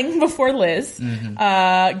kneeling before Liz.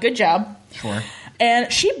 Mm-hmm. Good job. Sure.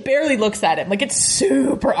 And she barely looks at him. Like, it's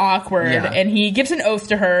super awkward. Yeah. And he gives an oath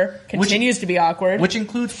to her. Continues to be awkward. Which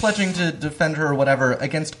includes pledging to defend her or whatever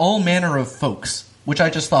against all manner of folks. Which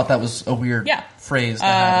I just thought that was a weird phrase to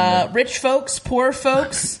have. Rich folks, poor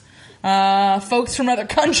folks, folks from other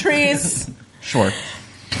countries. Sure.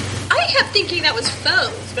 I kept thinking that was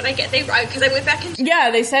foes, but because I went back and...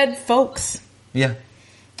 Yeah, they said folks. Yeah.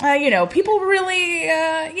 People really,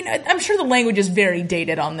 I'm sure the language is very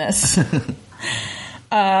dated on this.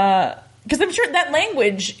 Because I'm sure that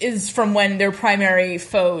language is from when their primary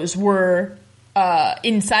foes were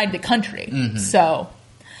inside the country. Mm-hmm.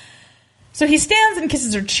 So he stands and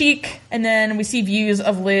kisses her cheek, and then we see views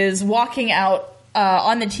of Liz walking out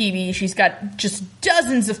on the TV. She's got just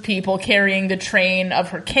dozens of people carrying the train of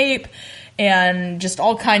her cape and just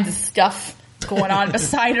all kinds of stuff going on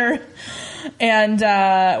beside her.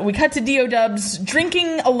 And we cut to Dio Dubs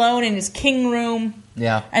drinking alone in his king room.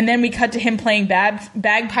 Yeah. And then we cut to him playing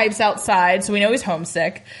bagpipes outside, so we know he's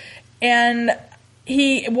homesick. And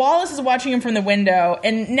Wallace is watching him from the window,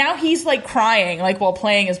 and now he's like crying, like while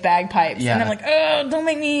playing his bagpipes. Yeah. And I'm like, oh, don't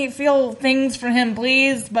make me feel things for him,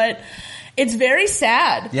 please. But it's very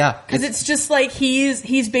sad. Yeah. Because it's just like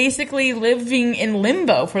he's basically living in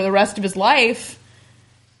limbo for the rest of his life,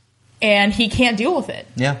 and he can't deal with it.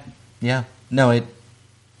 Yeah. Yeah. No,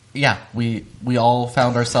 we all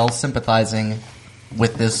found ourselves sympathizing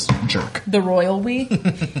with this jerk. The royal we?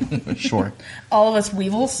 Sure. All of us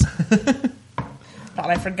weevils? Thought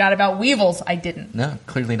I forgot about weevils. I didn't. No,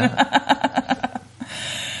 clearly not.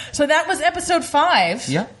 So that was episode 5.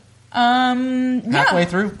 Yeah. Halfway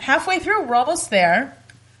through. Halfway through. We're almost there.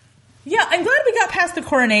 Yeah, I'm glad we got past the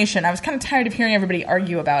coronation. I was kind of tired of hearing everybody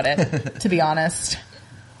argue about it, to be honest.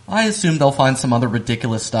 I assume they'll find some other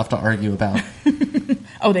ridiculous stuff to argue about.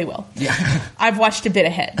 Oh, they will. Yeah. I've watched a bit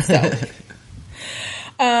ahead, so...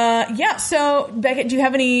 So Beckett, do you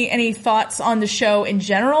have any thoughts on the show in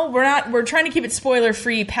general? We're trying to keep it spoiler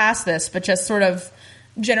free past this, but just sort of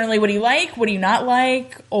generally, what do you like, what do you not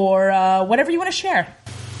like, or whatever you want to share.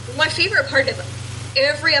 My favorite part of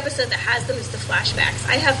every episode that has them is the flashbacks.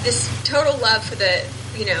 I have this total love for the,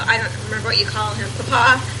 I don't remember what you call him,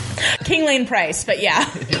 Papa. King Lane Price, but yeah.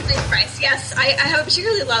 King Lane Price, yes. I have a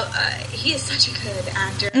particularly love, he is such a good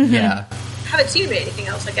actor. Mm-hmm. Yeah. Haven't seen him in anything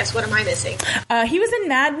else. I guess what am I missing? He was in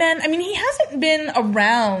Mad Men. I mean, he hasn't been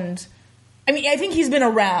around. I mean, I think he's been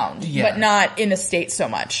around, but not in the States so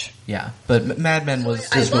much. Yeah, but Mad Men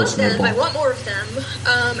was his most notable. notable. I want more of them.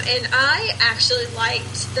 And I actually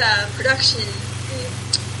liked the production.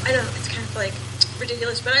 I know it's kind of like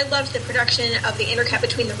ridiculous, but I loved the production of the intercut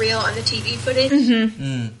between the real and the TV footage.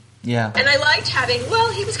 Mm-hmm. Yeah. And I liked having,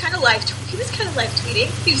 he was kind of live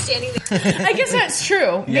tweeting. He was standing there. I guess that's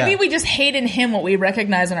true. Yeah. Maybe we just hate in him what we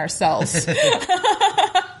recognize in ourselves. So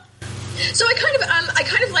I kind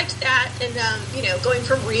of liked that, and going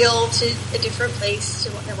from real to a different place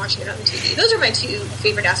to watching it on the TV. Those are my two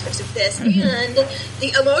favorite aspects of this, and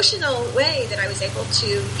the emotional way that I was able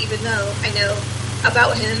to, even though I know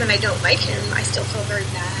about him and I don't like him, I still feel very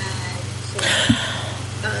bad for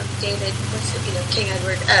David, King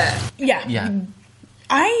Edward. Yeah.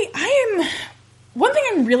 I am. One thing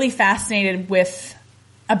I'm really fascinated with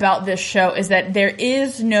about this show is that there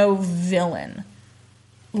is no villain.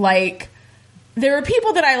 Like, there are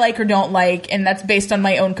people that I like or don't like, and that's based on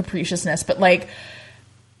my own capriciousness, but like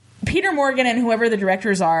Peter Morgan and whoever the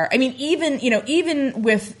directors are, I mean, even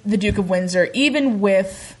with the Duke of Windsor, even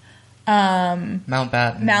with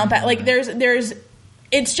Mountbatten, like there's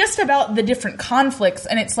it's just about the different conflicts,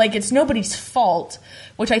 and it's like it's nobody's fault,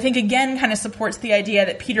 which I think again kind of supports the idea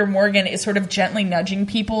that Peter Morgan is sort of gently nudging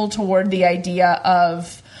people toward the idea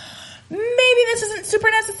of maybe this isn't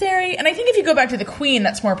super necessary. And I think if you go back to the Queen,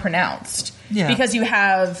 that's more pronounced, because you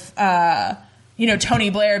have Tony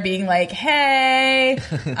Blair being like, hey,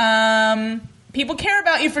 people care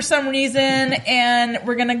about you for some reason, and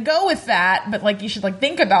we're gonna go with that, but like you should like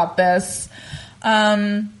think about this.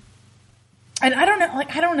 And I don't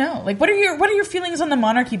know. Like, what are your feelings on the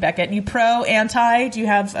monarchy, Beckett? You pro, anti? Do you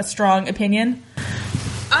have a strong opinion?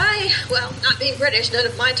 Not being British, none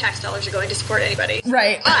of my tax dollars are going to support anybody.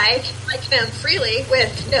 Right. I can like them freely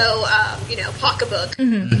with no, pocketbook,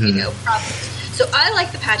 problems. So I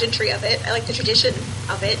like the pageantry of it. I like the tradition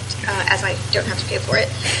of it, as I don't have to pay for it.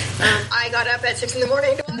 I got up at 6 a.m.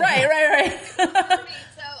 to Right.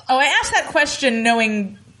 I asked that question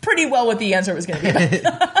knowing pretty well what the answer was going to be.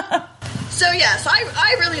 So yes,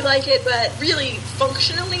 I really like it, but really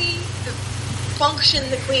functionally, the function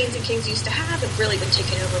the queens and kings used to have really been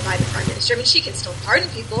taken over by the prime minister. I mean, she can still pardon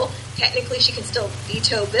people. Technically, she can still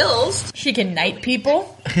veto bills. She can knight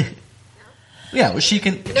people. Yeah, well, she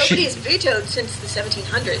can. Nobody's vetoed since the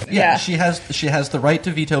 1700s. Yeah, she has the right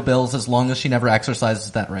to veto bills as long as she never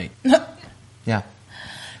exercises that right. Yeah.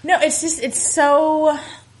 No, it's so.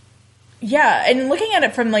 Yeah, and looking at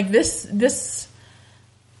it from like this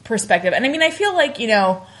perspective, and I mean, I feel like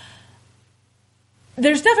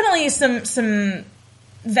there's definitely some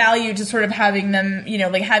value to sort of having them,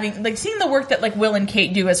 seeing the work that like Will and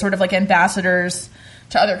Kate do as sort of like ambassadors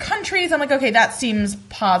to other countries. I'm like, okay, that seems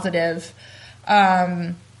positive.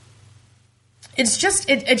 It's just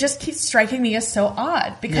it just keeps striking me as so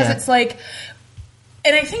odd because it's like,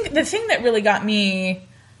 and I think the thing that really got me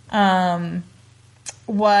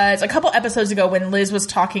was a couple episodes ago when Liz was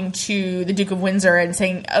talking to the Duke of Windsor and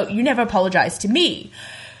saying, "Oh, you never apologized to me,"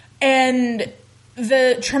 and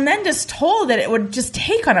the tremendous toll that it would just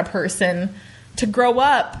take on a person to grow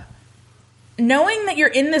up knowing that you're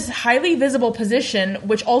in this highly visible position,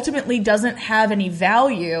 which ultimately doesn't have any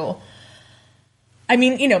value. I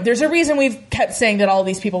mean, there's a reason we've kept saying that all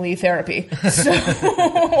these people need therapy.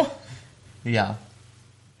 So, yeah.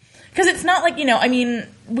 Because it's not like,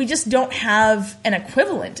 we just don't have an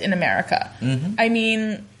equivalent in America. Mm-hmm. I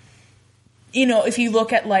mean, if you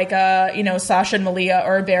look at like, Sasha and Malia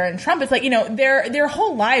or Barron Trump, it's like, their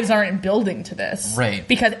whole lives aren't building to this. Right.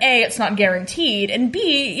 Because A, it's not guaranteed. And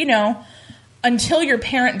B, until your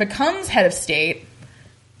parent becomes head of state,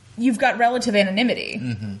 you've got relative anonymity.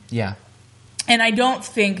 Mm-hmm. Yeah. And I don't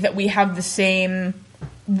think that we have the same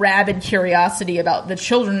rabid curiosity about the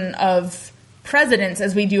children of presidents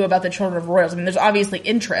as we do about the children of royals. I mean, there's obviously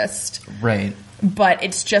interest. Right. But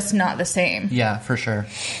it's just not the same. Yeah, for sure.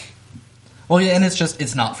 Well, yeah, and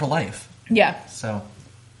it's not for life. Yeah. So.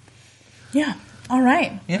 Yeah. All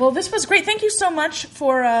right. Yeah. Well, this was great. Thank you so much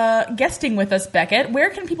for guesting with us, Beckett.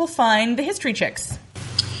 Where can people find the History Chicks?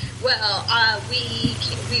 Well,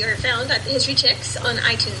 we are found at the History Chicks on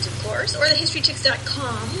iTunes, of course, or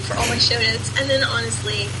thehistorychicks.com for all my show notes. And then,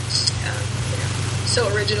 honestly, so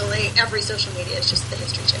originally, every social media is just the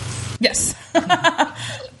History Chicks. Yes.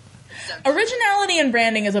 Originality and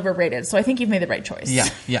branding is overrated, so I think you've made the right choice. Yeah,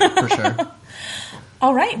 for sure.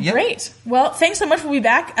 All right, yep. Great. Well, thanks so much. We'll be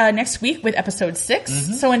back next week with episode 6.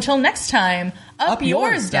 Mm-hmm. So until next time, up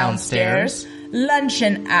yours downstairs.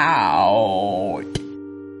 Luncheon out.